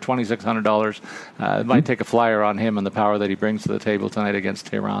range. So for $2,600, it might take a flyer on him and the power that he brings to the table tonight against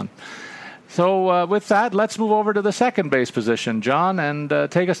Tehran. So with that, let's move over to the second base position, John, and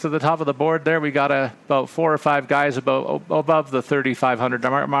take us to the top of the board there. We got about 4 or 5 guys above the 3,500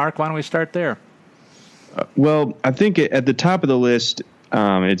 mark. Why don't we start there? Well, I think at the top of the list,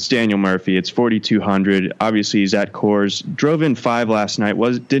 it's Daniel Murphy. It's 4,200. Obviously, he's at Coors. Drove in 5 last night.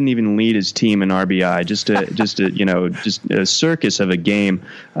 Didn't even lead his team in RBI. Just a circus of a game.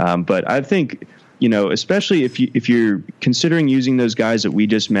 But I think, especially if you're considering using those guys that we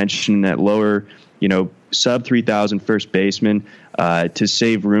just mentioned, that lower, sub 3,000 first baseman, to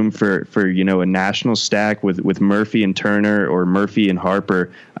save room for a national stack with Murphy and Turner or Murphy and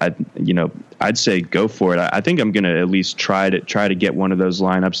Harper, I'd say go for it. I think I'm going to at least try to get one of those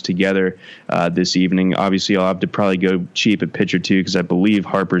lineups together this evening. Obviously, I'll have to probably go cheap at pitcher too because I believe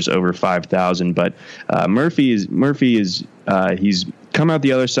Harper's over 5,000. But Murphy is he's come out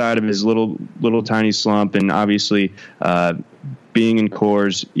the other side of his little tiny slump, and obviously being in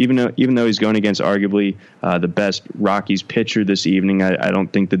Coors, even though he's going against arguably the best Rockies pitcher this evening, I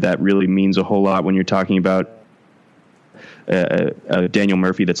don't think that really means a whole lot when you're talking about Daniel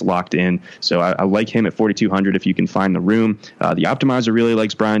Murphy that's locked in. So I like him at 4,200 if you can find the room. The optimizer really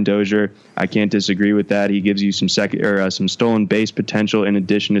likes Brian Dozier. I can't disagree with that. He gives you some some stolen base potential in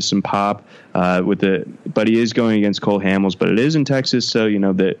addition to some pop but he is going against Cole Hamels, but it is in Texas, so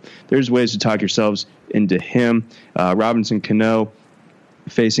that there's ways to talk yourselves into him. Robinson Cano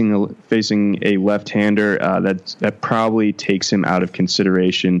facing a left-hander that probably takes him out of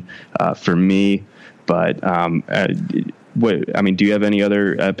consideration for me. But do you have any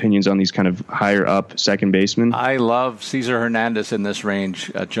other opinions on these kind of higher up second basemen? I love Cesar Hernandez in this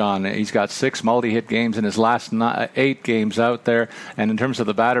range, John. He's got 6 multi-hit games in his last 8 games out there. And in terms of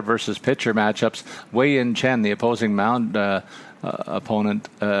the batter versus pitcher matchups, Wei-Yin Chen, the opposing mound opponent,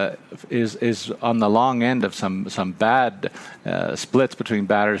 is on the long end of some bad splits between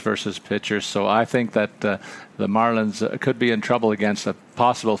batters versus pitchers. So I think that the Marlins could be in trouble against a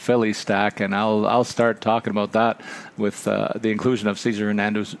possible Philly stack, and I'll start talking about that with the inclusion of Cesar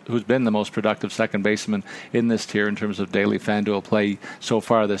Hernandez, who's been the most productive second baseman in this tier in terms of daily FanDuel play so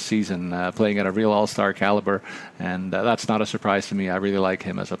far this season, playing at a real all-star caliber, and that's not a surprise to me. I really like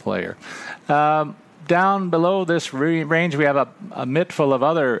him as a player. Down below this range, we have a mitt full of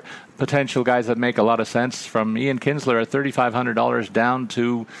other potential guys that make a lot of sense, from Ian Kinsler at $3,500 down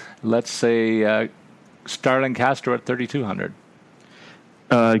to, let's say, Starlin Castro at $3,200.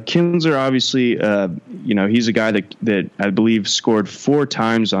 Kinsler, obviously, he's a guy that I believe scored 4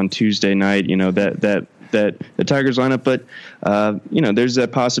 times on Tuesday night. That the Tigers lineup, but there's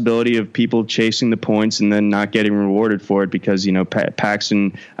that possibility of people chasing the points and then not getting rewarded for it because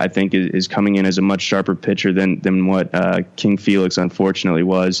Paxton, I think, is coming in as a much sharper pitcher than what King Felix unfortunately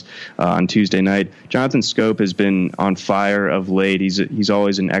was on Tuesday night. Jonathan Scope has been on fire of late. He's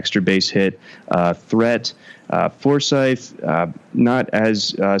always an extra base hit threat. Forsythe, not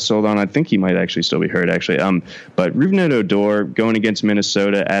as sold on. I think he might actually still be hurt, actually. But Rougned Odor going against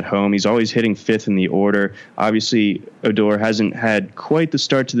Minnesota at home. He's always hitting 5th in the order. Obviously, Odor hasn't had quite the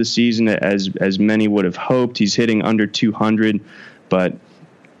start to the season as many would have hoped. He's hitting under 200, but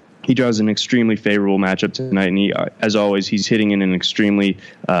he draws an extremely favorable matchup tonight, and as always, he's hitting in an extremely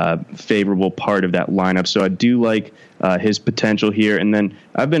favorable part of that lineup. So I do like his potential here. And then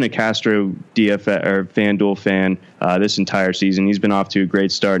I've been a Castro DFS or FanDuel fan this entire season. He's been off to a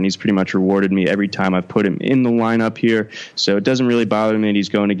great start, and he's pretty much rewarded me every time I've put him in the lineup here. So it doesn't really bother me that he's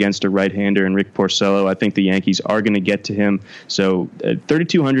going against a right-hander and Rick Porcello. I think the Yankees are going to get to him. So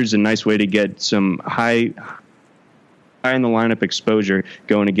 3,200 is a nice way to get some high in the lineup exposure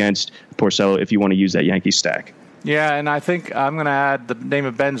going against Porcello if you want to use that Yankee stack. Yeah, and I think I'm going to add the name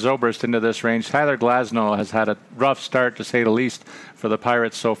of Ben Zobrist into this range. Tyler Glasnow has had a rough start, to say the least, for the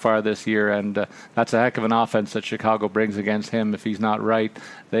Pirates so far this year, and that's a heck of an offense that Chicago brings against him. If he's not right,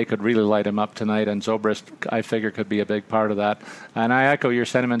 they could really light him up tonight, and Zobrist, I figure, could be a big part of that. And I echo your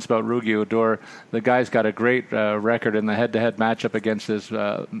sentiments about Rougned Odor. The guy's got a great record in the head-to-head matchup against his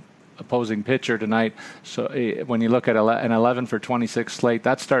opposing pitcher tonight. So when you look at an 11 for 26 slate,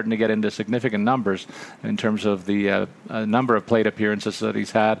 that's starting to get into significant numbers in terms of the number of plate appearances that he's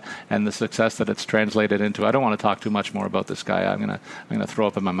had and the success that it's translated into. I don't want to talk too much more about this guy. I'm gonna throw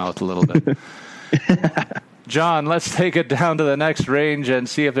up in my mouth a little bit. John, let's take it down to the next range and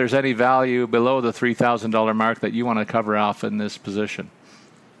see if there's any value below the $3,000 mark that you want to cover off in this position.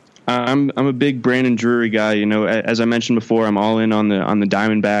 I'm a big Brandon Drury guy. As I mentioned before, I'm all in on the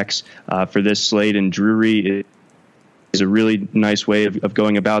Diamondbacks for this slate, and Drury is a really nice way of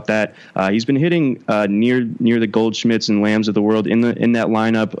going about that. He's been hitting near the Goldschmidts and Lambs of the world in that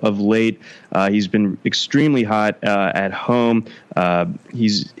lineup of late. He's been extremely hot at home.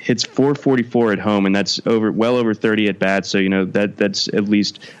 He's hits 444 at home, and that's well over 30 at bats. So that's at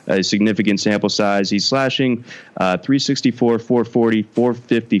least a significant sample size. He's slashing 364, 440,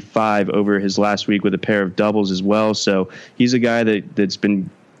 455 over his last week with a pair of doubles as well. So he's a guy that's been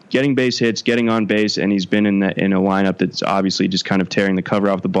getting base hits, getting on base, and he's been in a lineup that's obviously just kind of tearing the cover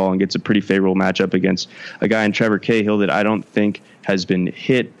off the ball and gets a pretty favorable matchup against a guy in Trevor Cahill that I don't think has been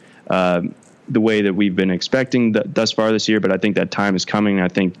hit the way that we've been expecting thus far this year, but I think that time is coming. I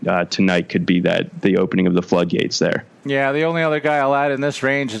think tonight could be the opening of the floodgates there. Yeah, the only other guy I'll add in this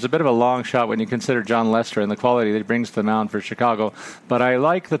range is a bit of a long shot when you consider John Lester and the quality that he brings to the mound for Chicago. But I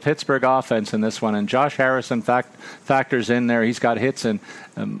like the Pittsburgh offense in this one, and Josh Harrison factors in there. He's got hits and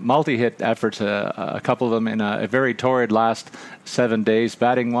multi-hit efforts, a couple of them in a very torrid last 7 days,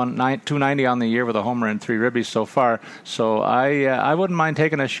 batting 290 on the year with a homer and 3 ribbies so far. So I wouldn't mind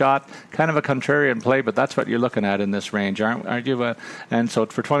taking a shot, kind of a contrarian play, but that's what you're looking at in this range, aren't you? And so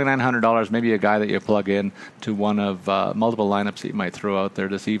for $2,900, maybe a guy that you plug in to one of multiple lineups that you might throw out there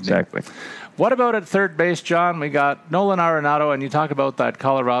this evening. Exactly. What about at third base, John? We got Nolan Arenado, and you talk about that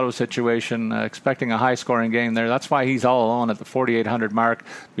Colorado situation, expecting a high-scoring game there. That's why he's all alone at the 4,800 mark.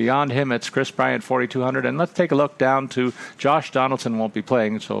 Beyond him, it's Chris Bryant, 4,200. And let's take a look down to Josh Donaldson won't be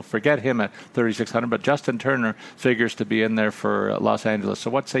playing, so forget him at 3,600. But Justin Turner figures to be in there for Los Angeles.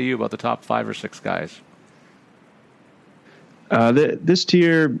 So what say you about the top 5 or 6 guys? This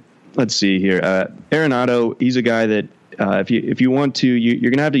tier, let's see here. Arenado, he's a guy that if you want to,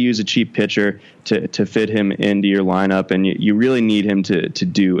 you're going to have to use a cheap pitcher to fit him into your lineup, and you really need him to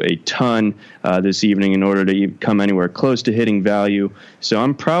do a ton this evening in order to come anywhere close to hitting value. So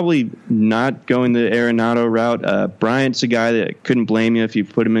I'm probably not going the Arenado route. Bryant's a guy that couldn't blame you if you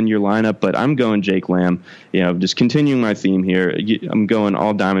put him in your lineup, but I'm going Jake Lamb. Just continuing my theme here. I'm going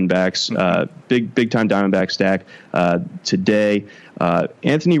all Diamondbacks, big time Diamondback stack today.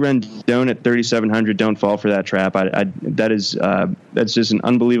 Anthony Rendon at 3,700. Don't fall for that trap. That's just an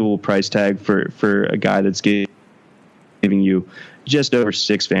unbelievable price tag for a guy that's giving you just over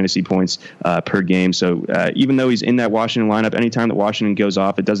 6 fantasy points per game. So even though he's in that Washington lineup, anytime that Washington goes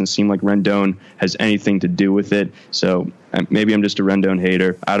off, it doesn't seem like Rendon has anything to do with it. So maybe I'm just a Rendon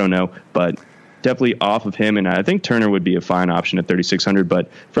hater. I don't know, but definitely off of him. And I think Turner would be a fine option at 3,600.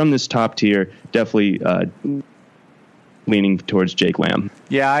 But from this top tier, definitely leaning towards Jake Lamb.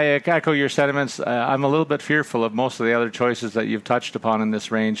 Yeah, I echo your sentiments. I'm a little bit fearful of most of the other choices that you've touched upon in this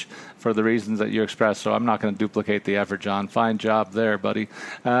range for the reasons that you expressed, so I'm not going to duplicate the effort, John. Fine job there, buddy.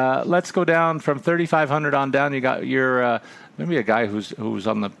 Let's go down from 3,500 on down. You got your maybe a guy who's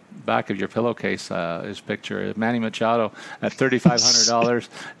on the back of your pillowcase, his picture, Manny Machado at $3,500.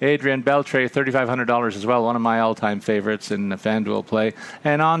 Adrian Beltre, $3,500 as well, one of my all-time favorites in the FanDuel play.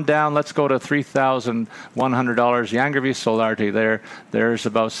 And on down, let's go to $3,100. Yangervis Solarte there. There's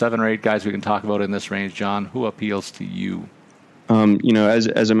about 7 or 8 guys we can talk about in this range, John. Who appeals to you?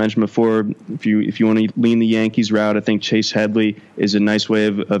 As I mentioned before, if you want to lean the Yankees route, I think Chase Headley is a nice way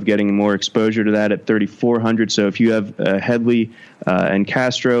of getting more exposure to that at 3,400. So if you have Headley and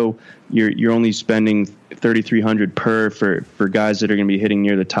Castro, you're only spending 3,300 per for guys that are going to be hitting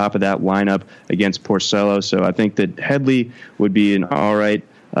near the top of that lineup against Porcello. So I think that Headley would be an all right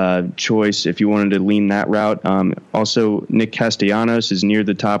choice if you wanted to lean that route. Also, Nick Castellanos is near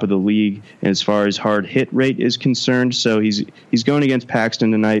the top of the league as far as hard hit rate is concerned. So he's going against Paxton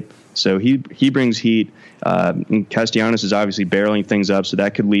tonight. So he brings heat. And Castellanos is obviously barreling things up, so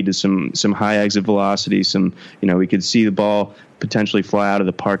that could lead to some high exit velocity. We could see the ball potentially fly out of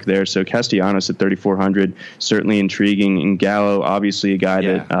the park there. So Castellanos at 3,400, certainly intriguing. And Gallo, obviously a guy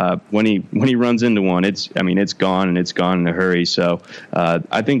that when he runs into one, it's gone, and it's gone in a hurry. So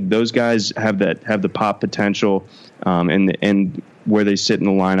I think those guys have the pop potential, and where they sit in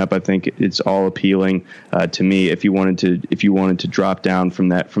the lineup, I think it's all appealing to me. If you wanted to drop down from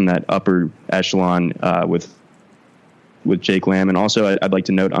that upper echelon with Jake Lamb, and also I'd like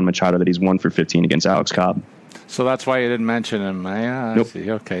to note on Machado that he's 1 for 15 against Alex Cobb. So that's why you didn't mention him. Yeah, nope. I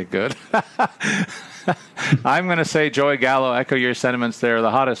see. Okay, good. I'm going to say Joey Gallo. Echo your sentiments there.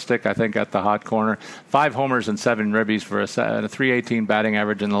 The hottest stick, I think, at the hot corner. 5 homers and 7 ribbies for a 318 batting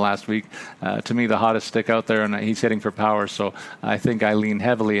average in the last week. To me, the hottest stick out there, and he's hitting for power, so I think I lean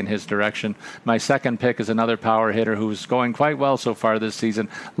heavily in his direction. My second pick is another power hitter who's going quite well so far this season.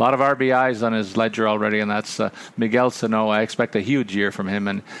 A lot of RBIs on his ledger already, and that's Miguel Sano. I expect a huge year from him,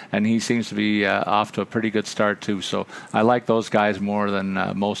 and he seems to be off to a pretty good start too. So I like those guys more than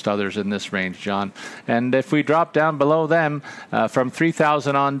most others in this range, John. And if we drop down below them, from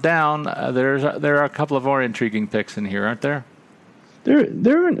 3,000 on down, there are a couple of more intriguing picks in here, aren't there?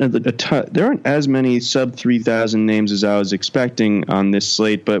 There aren't as many sub 3,000 names as I was expecting on this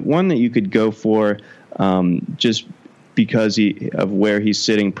slate, but one that you could go for just because of where he's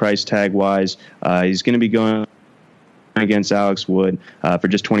sitting price tag wise, he's going to be going against Alex Wood for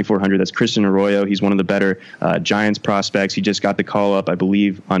just 2,400. That's Christian Arroyo. He's one of the better Giants prospects. He just got the call up, I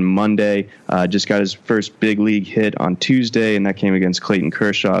believe, on Monday. Just got his first big league hit on Tuesday, and that came against Clayton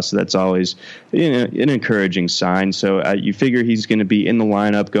Kershaw. So that's always an encouraging sign. So you figure he's going to be in the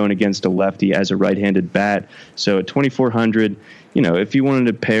lineup going against a lefty as a right-handed bat. So at 2,400, if you wanted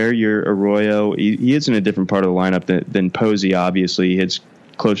to pair your Arroyo, he is in a different part of the lineup than Posey. Obviously, he hits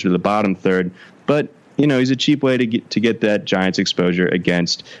closer to the bottom third, but he's a cheap way to get that Giants exposure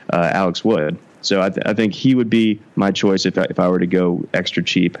against Alex Wood. So I think he would be my choice if I were to go extra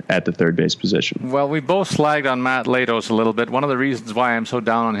cheap at the third base position. Well, we both slagged on Matt Latos a little bit. One of the reasons why I'm so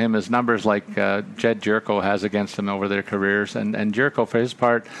down on him is numbers like Jed Jerko has against him over their careers. And Jerko, for his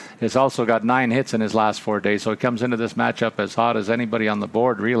part, has also got 9 hits in his last 4 days. So he comes into this matchup as hot as anybody on the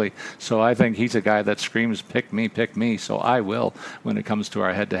board, really. So I think he's a guy that screams, pick me. So I will when it comes to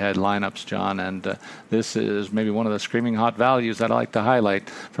our head-to-head lineups, John. And this is maybe one of the screaming hot values that I like to highlight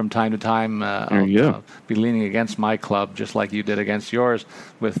from time to time. I'll be leaning against my club, just like you did against yours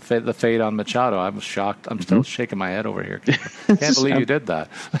with the fade on Machado. I was shocked. I'm still shaking my head over here. Can't believe you did that.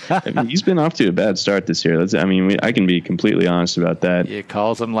 I mean, he's been off to a bad start this year. I can be completely honest about that. You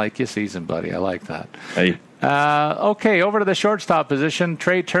calls him like you sees him, buddy. I like that. Hey. Okay, over to the shortstop position.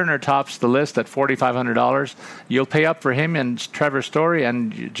 Trey Turner tops the list at $4,500. You'll pay up for him and Trevor Story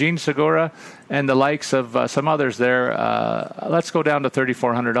and Gene Segura and the likes of some others there. Let's go down to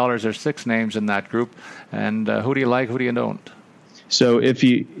 $3,400. There's 6 names in that group. And who do you like? Who do you don't? So if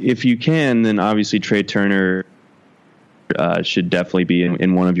you can, then obviously Trey Turner should definitely be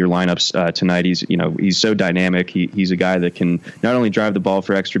in one of your lineups tonight. He's so dynamic. He's a guy that can not only drive the ball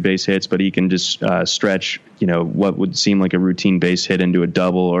for extra base hits, but he can just stretch what would seem like a routine base hit into a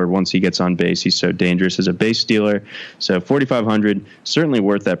double, or once he gets on base, he's so dangerous as a base stealer. So $4,500, certainly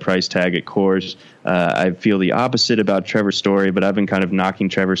worth that price tag at Coors. I feel the opposite about Trevor Story, but I've been kind of knocking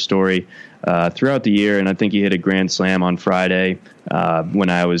Trevor Story throughout the year, and I think he hit a grand slam on Friday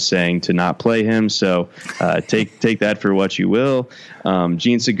when I was saying to not play him. So take that for what you will.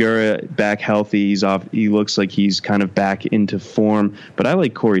 Gene Segura back healthy. He's off. He looks like he's kind of back into form. But I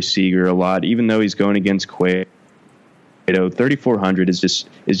like Corey Seager a lot, even though he's going against Cueto. 3,400 is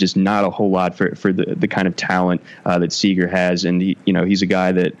just not a whole lot for the kind of talent that Seager has, and he's a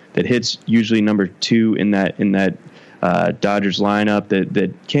guy that hits usually number 2 in that Dodgers lineup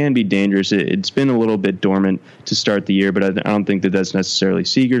that can be dangerous. It's been a little bit dormant to start the year, but I don't think that's necessarily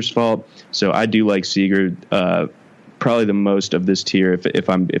Seager's fault. So I do like Seager probably the most of this tier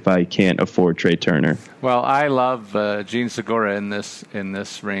if I can't afford Trey Turner. Well, I love Gene Segura in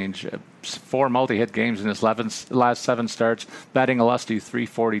this range. 4 multi-hit games in his last 7 starts, batting a lusty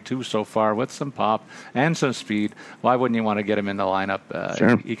 .342 so far with some pop and some speed. Why wouldn't you want to get him in the lineup?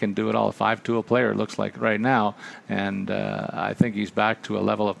 Sure. He can do it all. A 5-tool player, it looks like right now. And I think he's back to a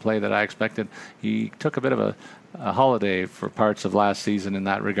level of play that I expected. He took a bit of a holiday for parts of last season in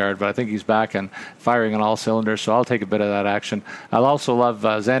that regard, but I think he's back and firing on all cylinders, so I'll take a bit of that action. I'll also love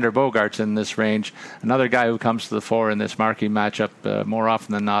Xander Bogaerts in this range, another guy who comes to the fore in this marquee matchup more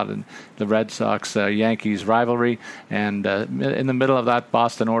often than not in the Red Sox-Yankees rivalry, and in the middle of that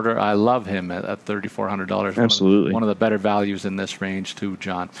Boston order, I love him at $3,400. Absolutely. One of the better values in this range too,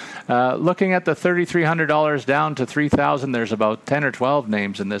 John. Looking at the $3,300 down to $3,000, there's about 10 or 12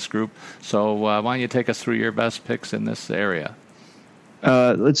 names in this group, so why don't you take us through your best picks in this area?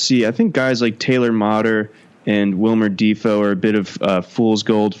 Let's see. I think guys like Taylor Motter and Wilmer Defoe are a bit of fool's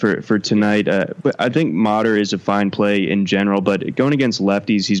gold for tonight. But I think Motter is a fine play in general. But going against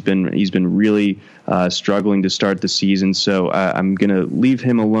lefties, he's been really struggling to start the season. So I'm going to leave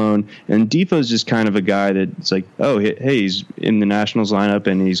him alone. And Defoe's just kind of a guy that's like, oh, hey, he's in the Nationals lineup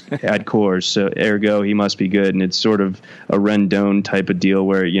and he's at Coors, so ergo he must be good. And it's sort of a Rendon type of deal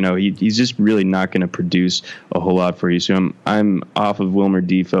where he's just really not going to produce a whole lot for you. So I'm off of Wilmer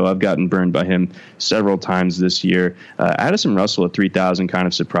Defoe. I've gotten burned by him several times this year. Addison Russell at 3,000 kind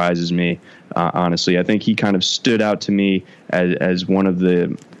of surprises me, honestly. I think he kind of stood out to me as one of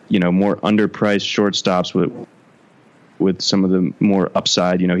the more underpriced shortstops with some of the more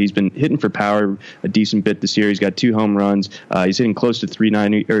upside. He's been hitting for power a decent bit this year. He's got 2 home runs. He's hitting close to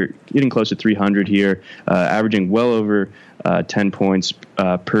 390 or hitting close to 300 here, averaging well over 10 points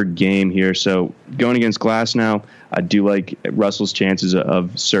per game here. So going against Glass now, I do like Russell's chances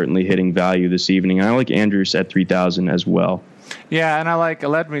of certainly hitting value this evening. And I like Andrews at 3,000 as well. Yeah, and I like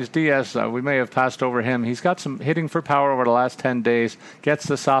Aledmys Diaz. We may have passed over him. He's got some hitting for power over the last 10 days. Gets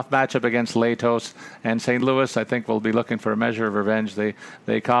the soft matchup against Latos. And St. Louis, I think, will be looking for a measure of revenge.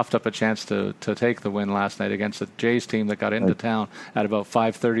 They coughed up a chance to take the win last night against the Jays team that got into town at about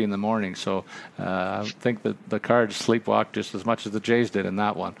 5:30 in the morning. So I think that the Cards sleepwalked just as much as the Jays did in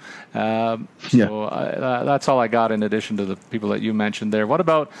that one. That's all I got in addition to the people that you mentioned there. What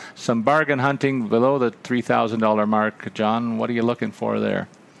about some bargain hunting below the $3,000 mark, John? What are you looking for there?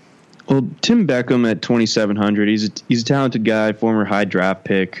 Well, Tim Beckham at 2,700. He's a talented guy, former high draft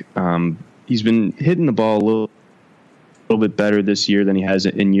pick. He's been hitting the ball a little little bit better this year than he has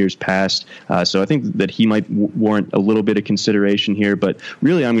in years past. So I think that he might warrant a little bit of consideration here. But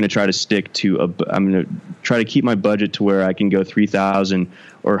really, I'm going to try to stick to I'm going to try to keep my budget to where I can go 3,000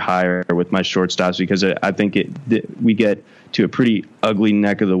 or higher with my shortstops, because I think we get to a pretty ugly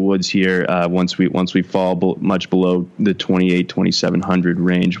neck of the woods here once we fall much below the 2,700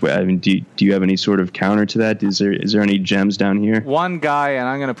 range. I mean, do you have any sort of counter to that? Is there any gems down here? One guy, and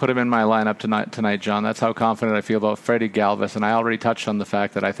I'm going to put him in my lineup tonight, John. That's how confident I feel about Freddie Galvis, and I already touched on the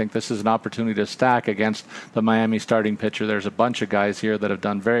fact that I think this is an opportunity to stack against the Miami starting pitcher. There's a bunch of guys here that have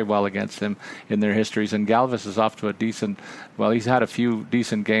done very well against him in their histories, and Galvis is off to a decent. Well, he's had a few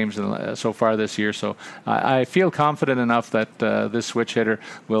decent games so far this year, so I feel confident enough that this switch hitter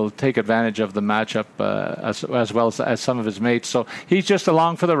will take advantage of the matchup as well as some of his mates. So he's just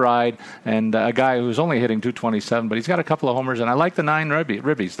along for the ride, and a guy who's only hitting 227, but he's got a couple of homers, and I like the 9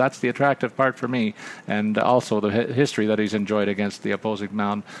 ribbies. That's the attractive part for me, and also the history that he's enjoyed against the opposing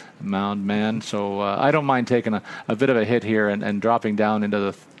mound man. So I don't mind taking a bit of a hit here and dropping down into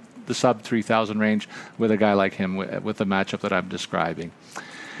the sub 3,000 range with a guy like him with the matchup that I'm describing.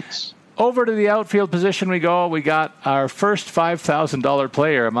 Over to the outfield position we go. We got our first $5,000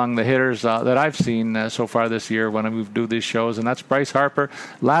 player among the hitters that I've seen so far this year when we do these shows, and that's Bryce Harper.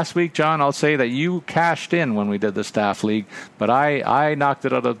 Last week, John, I'll say that you cashed in when we did the staff league, but I knocked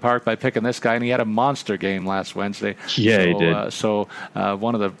it out of the park by picking this guy, and he had a monster game last Wednesday. Yeah, he did. So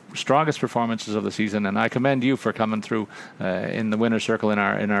one of the strongest performances of the season, and I commend you for coming through in the winner's circle in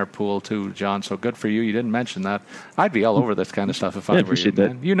our pool too, John. So good for you. You didn't mention that. I'd be all over this kind of stuff if I were you,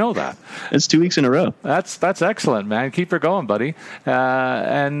 man. You know that. It's 2 weeks in a row. That's excellent, man. Keep her going, buddy.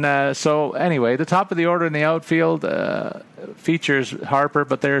 So anyway, the top of the order in the outfield features Harper,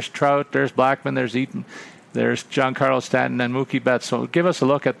 but there's Trout, there's Blackmon, there's Eaton, there's Giancarlo Stanton, and Mookie Betts. So give us a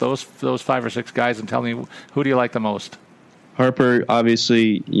look at those 5 or 6 guys and tell me, who do you like the most? Harper,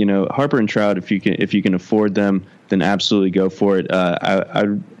 obviously, Harper and Trout, if you can afford them, then absolutely go for it.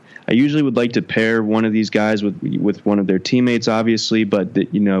 I usually would like to pair one of these guys with one of their teammates, obviously, but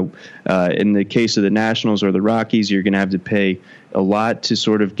in the case of the Nationals or the Rockies, you're going to have to pay a lot to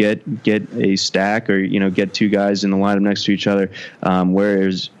sort of get a stack or get 2 guys in the lineup next to each other.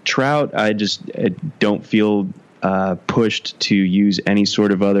 Whereas Trout, I don't feel pushed to use any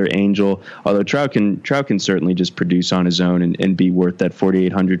sort of other angel, although Trout can certainly just produce on his own and be worth that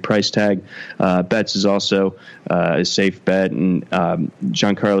 4,800 price tag. Betts is also a safe bet, and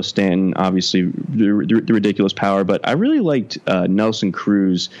Giancarlo Stanton, obviously the ridiculous power, but I really liked Nelson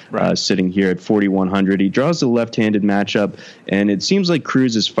Cruz sitting here at 4,100. He draws the left-handed matchup, and it seems like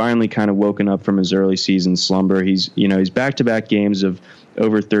Cruz has finally kind of woken up from his early season slumber. He's back-to-back games of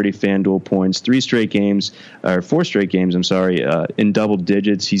over 30 FanDuel points, 4 straight games, in double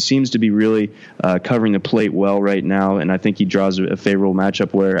digits. He seems to be really covering the plate well right now, and I think he draws a favorable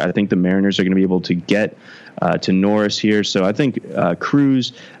matchup where I think the Mariners are going to be able to get to Norris here. So I think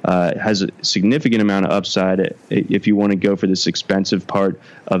Cruz has a significant amount of upside if you want to go for this expensive part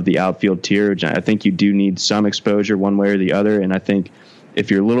of the outfield tier. I think you do need some exposure one way or the other, and I think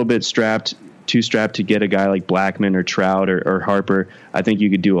if you're a little bit too strapped to get a guy like Blackmon or Trout or Harper, I think you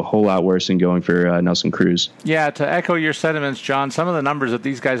could do a whole lot worse than going for Nelson Cruz. Yeah, to echo your sentiments, John, some of the numbers that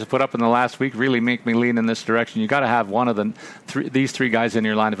these guys have put up in the last week really make me lean in this direction. You got to have one of these 3 guys in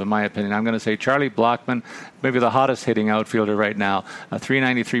your lineup, in my opinion. I'm going to say Charlie Blackmon, maybe the hottest hitting outfielder right now. A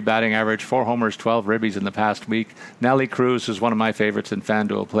 393 batting average, 4 homers, 12 ribbies in the past week. Nelly Cruz is one of my favorites in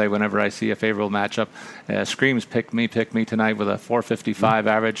FanDuel play whenever I see a favorable matchup. Screams pick me tonight with a 455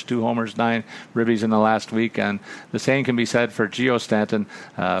 average, 2 homers, 9 ribbies in the last week. And the same can be said for Gio Stanton,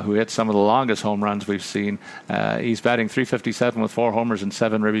 who hit some of the longest home runs we've seen. He's batting .357 with 4 homers and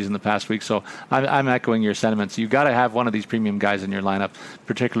 7 ribbies in the past week. So I'm echoing your sentiments. You've got to have one of these premium guys in your lineup,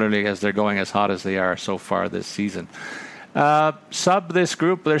 particularly as they're going as hot as they are so far this season. Sub this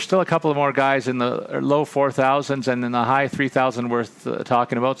group, there's still a couple of more guys in the low 4,000s and in the high 3,000 worth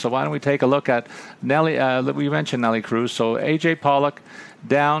talking about. So why don't we take a look at Nelly? We mentioned Nelly Cruz. So A.J. Pollock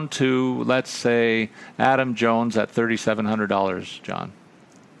down to, let's say, Adam Jones at $3,700, John.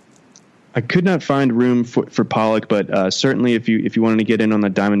 I could not find room for Pollock, but certainly if you wanted to get in on the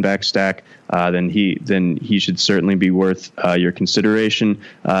Diamondback stack, then he should certainly be worth your consideration.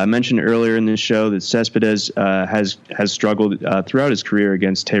 I mentioned earlier in this show that Cespedes has struggled throughout his career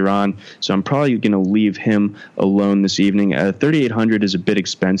against Tehran, so I'm probably going to leave him alone this evening. 3,800 is a bit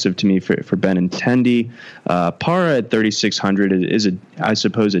expensive to me for Benintendi. Parra at 3,600 is I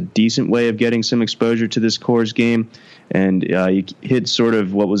suppose a decent way of getting some exposure to this Coors game. And you hit sort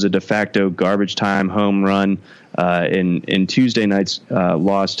of what was a de facto garbage time home run in Tuesday night's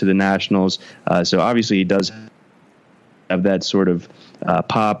loss to the Nationals. So obviously he does have that sort of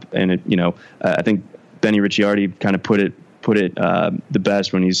pop. And I think Benny Ricciardi kind of put it the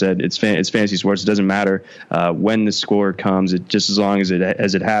best when he said it's fantasy sports. It doesn't matter when the score comes. It just as long as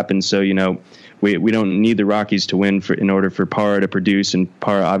it happens. So we don't need the Rockies to win in order for Parra to produce, and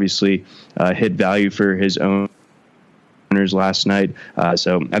Parra obviously hit value for his own owners last night.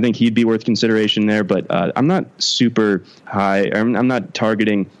 So I think he'd be worth consideration there. But I'm not super high. I'm not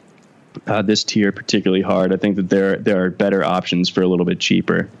targeting this tier particularly hard. I think that there are better options for a little bit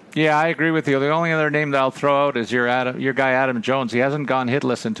cheaper. Yeah, I agree with you. The only other name that I'll throw out is your guy Adam Jones. He hasn't gone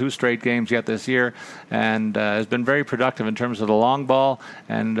hitless in 2 straight games yet this year, and has been very productive in terms of the long ball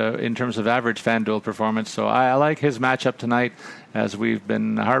and in terms of average FanDuel performance. So I like his matchup tonight, as we've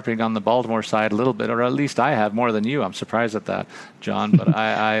been harping on the Baltimore side a little bit, or at least I have more than you. I'm surprised at that, John. But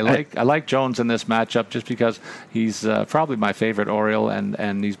I like Jones in this matchup just because he's probably my favorite Oriole,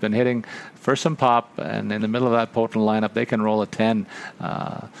 and he's been hitting for some pop, and in the middle of that potent lineup, they can roll a 10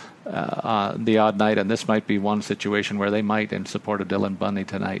 the odd night, and this might be one situation where they might in support of Dylan Bundy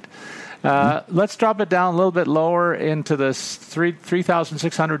tonight. Let's drop it down a little bit lower into the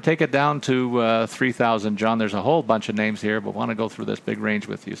 3,600. Take it down to 3,000. John, there's a whole bunch of names here, but want to go through this big range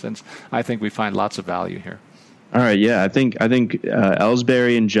with you since I think we find lots of value here. All right, yeah, I think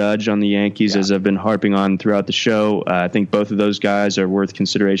Ellsbury and Judge on the Yankees, as I've been harping on throughout the show. I think both of those guys are worth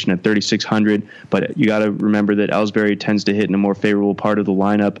consideration at 3,600. But you got to remember that Ellsbury tends to hit in a more favorable part of the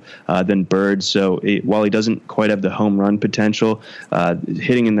lineup than Bird. So while he doesn't quite have the home run potential,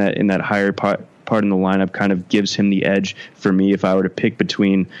 hitting in that higher part in the lineup kind of gives him the edge for me if I were to pick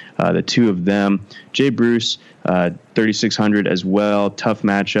between the two of them. Jay Bruce, 3,600 as well. Tough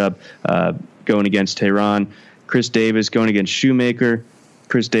matchup going against Tehran. Chris Davis going against Shoemaker.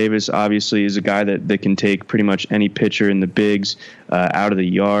 Chris Davis obviously is a guy that can take pretty much any pitcher in the bigs out of the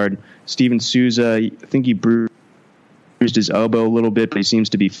yard. Steven Souza, I think he bruised his elbow a little bit, but he seems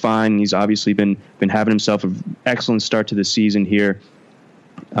to be fine. He's obviously been having himself an excellent start to the season here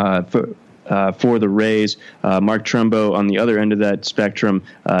for the Rays. Mark Trumbo on the other end of that spectrum,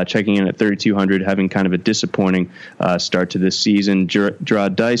 checking in at 3,200, having kind of a disappointing start to this season.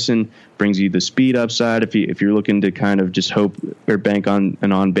 Gerard Dyson brings you the speed upside if you're looking to kind of just hope or bank on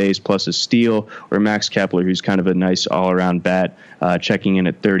an on base plus a steal, or Max Kepler, who's kind of a nice all-around bat, checking in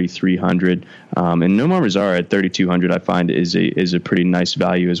at 3,300. And Nomar Mazara at 3,200 I find is a pretty nice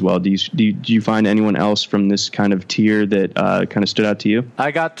value as well. Do you find anyone else from this kind of tier that kind of stood out to you?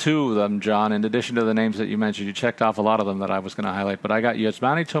 I got 2 of them, John. In addition to the names that you mentioned, you checked off a lot of them that I was going to highlight, but I got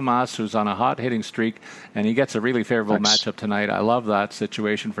Yasmani Tomas, who's on a hot hitting streak, and he gets a really favorable matchup tonight. I love that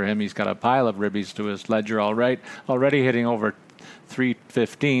situation for him. He's got a pile of ribbies to his ledger already hitting over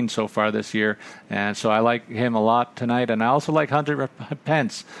 315 so far this year, and so I like him a lot tonight. And I also like Hunter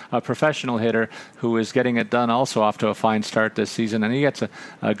Pence, a professional hitter who is getting it done, also off to a fine start this season, and he gets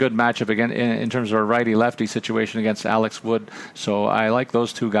a good matchup again in terms of a righty-lefty situation against Alex Wood. So I like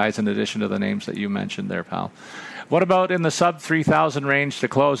those 2 guys in addition to the names that you mentioned there, pal. What about in the sub 3,000 range to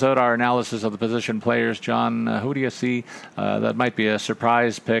close out our analysis of the position players, John? Who do you see that might be a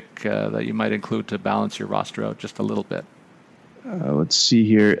surprise pick that you might include to balance your roster out just a little bit? Let's see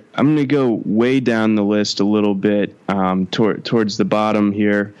here. I'm going to go way down the list a little bit towards the bottom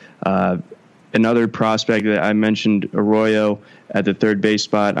here. Another prospect that I mentioned, Arroyo, at the third base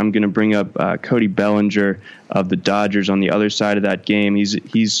spot. I'm going to bring up Cody Bellinger of the Dodgers on the other side of that game.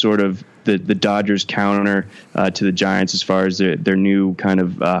 He's sort of the Dodgers counter to the Giants as far as their new kind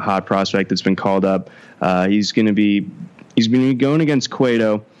of hot prospect that's been called up. He's going to be going against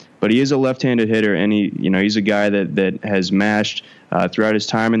Cueto, but he is a left-handed hitter, and he's a guy that has mashed throughout his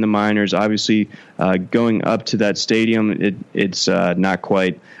time in the minors. Obviously, going up to that stadium, it's not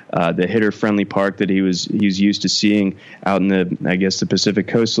quite the hitter-friendly park that he's used to seeing out in the Pacific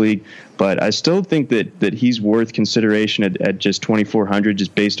Coast League. But I still think that he's worth consideration at just 2,400,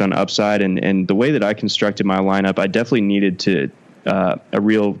 just based on upside. And the way that I constructed my lineup, I definitely needed a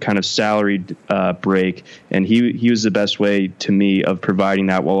real kind of salaried break, and he was the best way to me of providing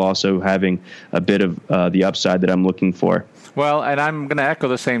that while also having a bit of the upside that I'm looking for. Well, and I'm going to echo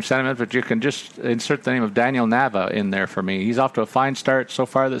the same sentiment, but you can just insert the name of Daniel Nava in there for me. He's off to a fine start so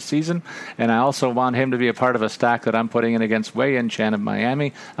far this season, and I also want him to be a part of a stack that I'm putting in against Wei-Yin Chen of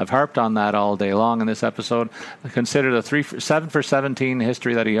Miami. I've harped on that all day long in this episode. Consider the 7 for 17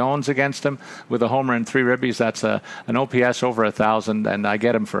 history that he owns against him with a homer and 3 ribbies. That's an OPS over 1,000, and I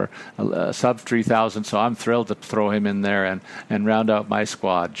get him for sub 3,000, so I'm thrilled to throw him in there and round out my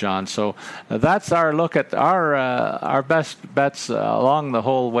squad, John. So that's our look at our best bets along the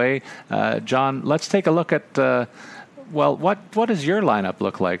whole way. John, let's take a look at what does your lineup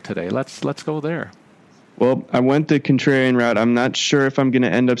look like today? Let's go there. Well, I went the contrarian route. I'm not sure if I'm going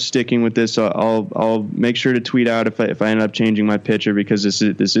to end up sticking with this. So I'll make sure to tweet out if I end up changing my pitcher, because this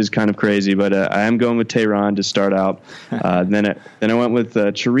is kind of crazy. But I am going with Tehran to start out. Then I went with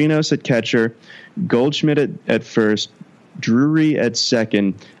Chirinos at catcher, Goldschmidt at first, Drury at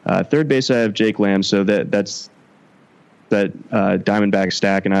second, third base I have Jake Lamb. So that's that Diamondback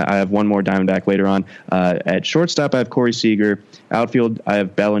stack, and I have one more Diamondback later on. At shortstop I have Corey Seager. Outfield I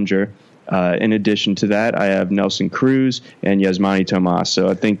have Bellinger. In addition to that, I have Nelson Cruz and Yasmani Tomas. So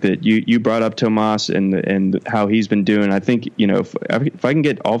I think that you brought up Tomas and how he's been doing. I think, if I can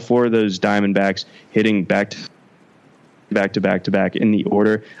get all four of those Diamondbacks hitting back to back in the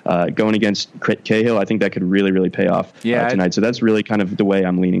order, going against Cahill, I think that could really, really pay off tonight. So that's really kind of the way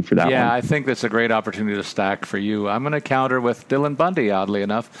I'm leaning for that one. Yeah, I think that's a great opportunity to stack for you. I'm going to counter with Dylan Bundy, oddly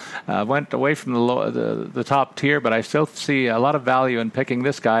enough. Went away from the top tier, but I still see a lot of value in picking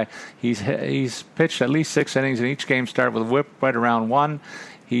this guy. He's pitched at least 6 innings in each game start with a whip right around 1.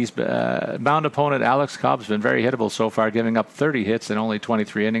 He's bound opponent Alex Cobb's been very hittable so far, giving up 30 hits in only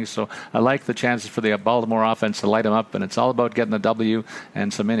 23 innings. So I like the chances for the Baltimore offense to light him up, and it's all about getting the W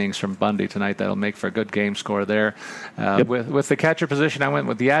and some innings from Bundy tonight. That'll make for a good game score there. With the catcher position, I went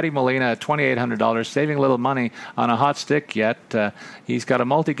with Yadi Molina at $2,800, saving a little money on a hot stick yet. He's got a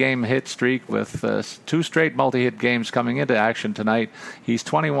multi-game hit streak with 2 straight multi-hit games coming into action tonight. He's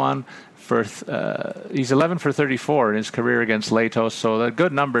 21. He's 11 for 34 in his career against Latos, so the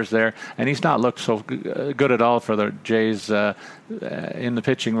good numbers there, and he's not looked so good at all for the Jays in the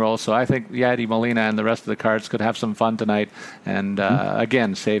pitching role. So I think Yadi Molina and the rest of the cards could have some fun tonight, and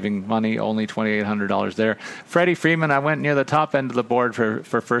again, saving money, only $2,800 there. Freddie Freeman, I went near the top end of the board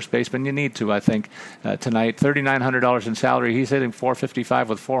for first baseman. You need to, I think, tonight. $3,900 in salary. He's hitting .455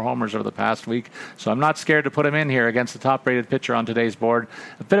 with 4 homers over the past week, so I'm not scared to put him in here against the top-rated pitcher on today's board.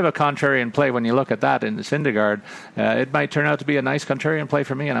 A bit of a contrarian play when you look at that in Syndergaard. It might turn out to be a nice contrarian play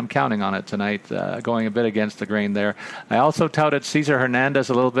for me, and I'm counting on it tonight, going a bit against the grain there. I also touted Cesar Hernandez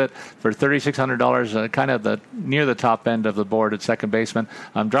a little bit for $3,600, kind of near the top end of the board at second baseman.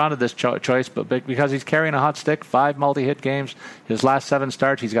 I'm drawn to this choice, but because he's carrying a hot stick, 5 multi-hit games, his last 7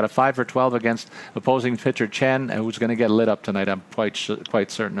 starts, he's got a 5 for 12 against opposing pitcher Chen, who's going to get lit up tonight. I'm quite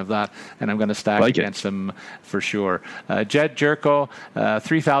certain of that, and I'm going to stack against him for sure. Jed Jerko,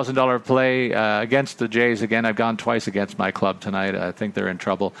 $3,000 play against the Jays. Again, I've gone twice against my club tonight. I think they're in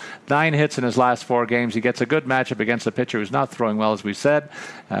trouble. 9 hits in his last 4 games. He gets a good matchup against a pitcher who's not throwing well, as we said.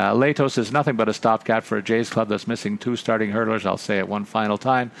 Latos is nothing but a stopgap for a Jays club that's missing 2 starting hurdlers. I'll say it one final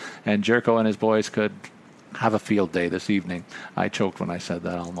time. And Jerko and his boys could have a field day this evening. I choked when I said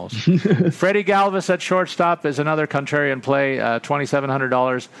that almost. Freddie Galvis at shortstop is another contrarian play,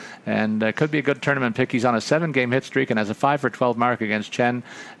 $2,700, and could be a good tournament pick. He's on a 7-game hit streak and has a 5 for 12 mark against Chen,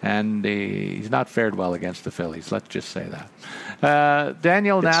 and he's not fared well against the Phillies. Let's just say that.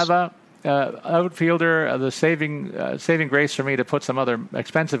 Daniel Nava, outfielder, the saving grace for me to put some other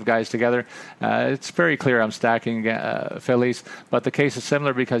expensive guys together. It's very clear I'm stacking Phillies, but the case is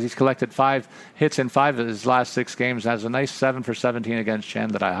similar because he's collected 5 hits in 5 of his last 6 games, has a nice 7 for 17 against Chen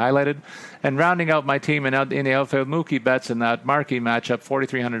that I highlighted. And rounding out my team in the outfield, Mookie Betts in that marquee matchup,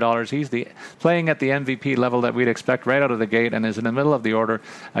 $4,300. He's playing at the MVP level that we'd expect right out of the gate, and is in the middle of the order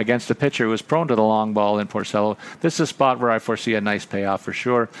against a pitcher who is prone to the long ball in Porcello. This is a spot where I foresee a nice payoff for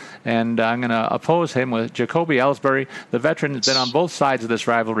sure. And I'm going to oppose him with Jacoby Ellsbury. The veteran has been on both sides of this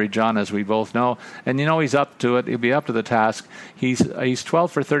rivalry, John, as we both know. And he's up to it. He'll be up to the task. He's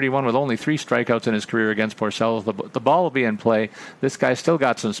 12 for 31 with only 3 strikeouts in his career against Porcello. The ball will be in play. This guy's still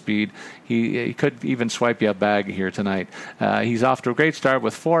got some speed. He could even swipe you a bag here tonight. He's off to a great start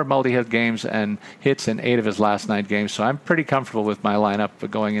with 4 multi-hit games and hits in 8 of his last 9 games. So I'm pretty comfortable with my lineup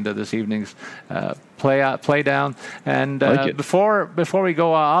going into this evening's play down. And before we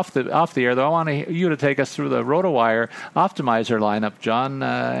go off the air, though, I want you to take us through the RotoWire optimizer lineup, John,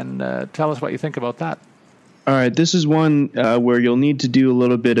 and tell us what you think about that. All right, this is one where you'll need to do a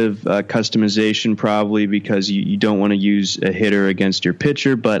little bit of customization probably because you don't want to use a hitter against your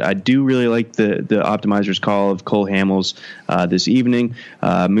pitcher, but I do really like the optimizer's call of Cole Hamels this evening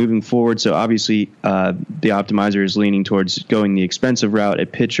moving forward. So obviously the optimizer is leaning towards going the expensive route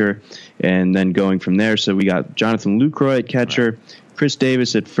at pitcher and then going from there. So we got Jonathan Lucroy at catcher, Chris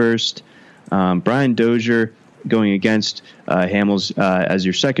Davis at first, Brian Dozier going against Hamels as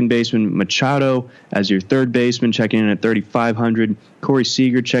your second baseman, Machado as your third baseman, checking in at 3,500, Corey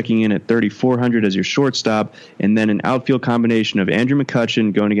Seager checking in at 3,400 as your shortstop, and then an outfield combination of Andrew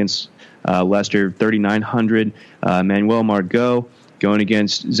McCutchen going against Lester, 3,900, Manuel Margot, going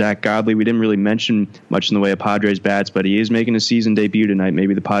against Zach Godley. We didn't really mention much in the way of Padres bats, but he is making a season debut tonight.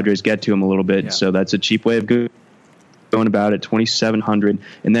 Maybe the Padres get to him a little bit, so that's a cheap way of going about it, 2,700.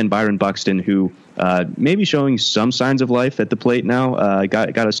 And then Byron Buxton, who maybe showing some signs of life at the plate now,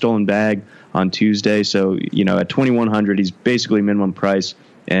 got a stolen bag on Tuesday. So, at 2,100, he's basically minimum price.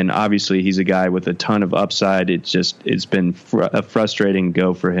 And obviously, he's a guy with a ton of upside. It's been a frustrating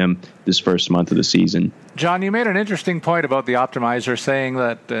go for him this first month of the season. John, you made an interesting point about the optimizer, saying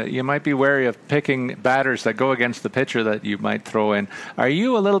that you might be wary of picking batters that go against the pitcher that you might throw in. Are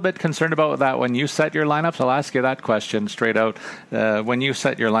you a little bit concerned about that when you set your lineups? I'll ask you that question straight out. When you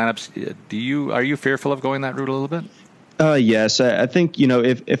set your lineups, are you fearful of going that route a little bit? Yes, I think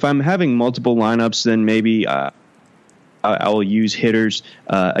if I'm having multiple lineups, then maybe I'll use hitters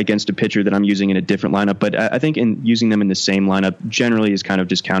against a pitcher that I'm using in a different lineup. But I think in using them in the same lineup generally is kind of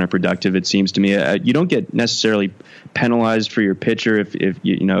just counterproductive, it seems to me. You don't get necessarily penalized for your pitcher if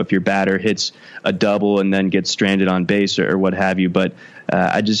your batter hits a double and then gets stranded on base or what have you. But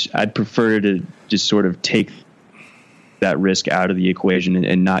I'd prefer to just sort of take that risk out of the equation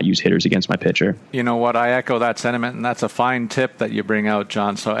and not use hitters against my pitcher. You know what? I echo that sentiment, and that's a fine tip that you bring out,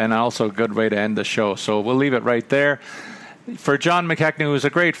 John. So, and also a good way to end the show. So we'll leave it right there. For John McKechnie, who's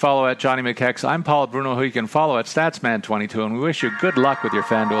a great follow at Johnny McKex, I'm Paul Bruno, who you can follow at Statsman22, and we wish you good luck with your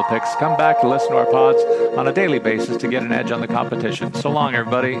FanDuel picks. Come back to listen to our pods on a daily basis to get an edge on the competition. So long,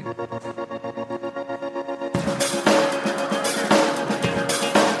 everybody.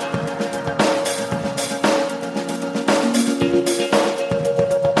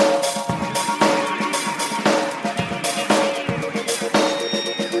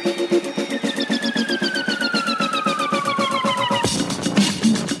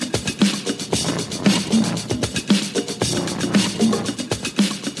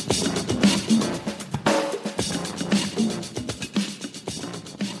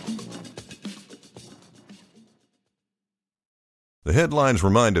 The headlines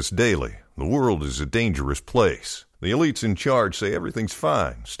remind us daily, the world is a dangerous place. The elites in charge say everything's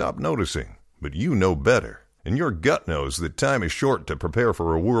fine, stop noticing. But you know better. And your gut knows that time is short to prepare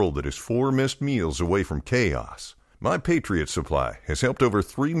for a world that is 4 missed meals away from chaos. My Patriot Supply has helped over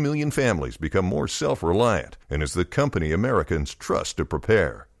 3 million families become more self-reliant and is the company Americans trust to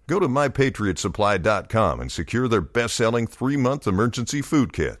prepare. Go to MyPatriotSupply.com and secure their best-selling 3-month emergency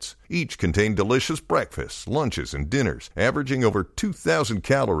food kits. Each contain delicious breakfasts, lunches, and dinners, averaging over 2,000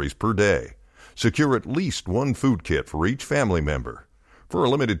 calories per day. Secure at least 1 food kit for each family member. For a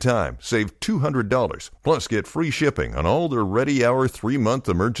limited time, save $200, plus get free shipping on all their Ready Hour 3-month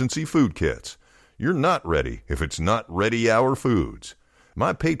emergency food kits. You're not ready if it's not Ready Hour Foods.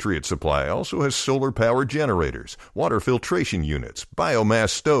 My Patriot Supply also has solar power generators, water filtration units, biomass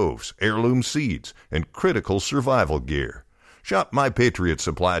stoves, heirloom seeds, and critical survival gear. Shop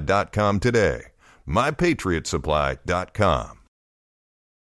MyPatriotSupply.com today. MyPatriotSupply.com.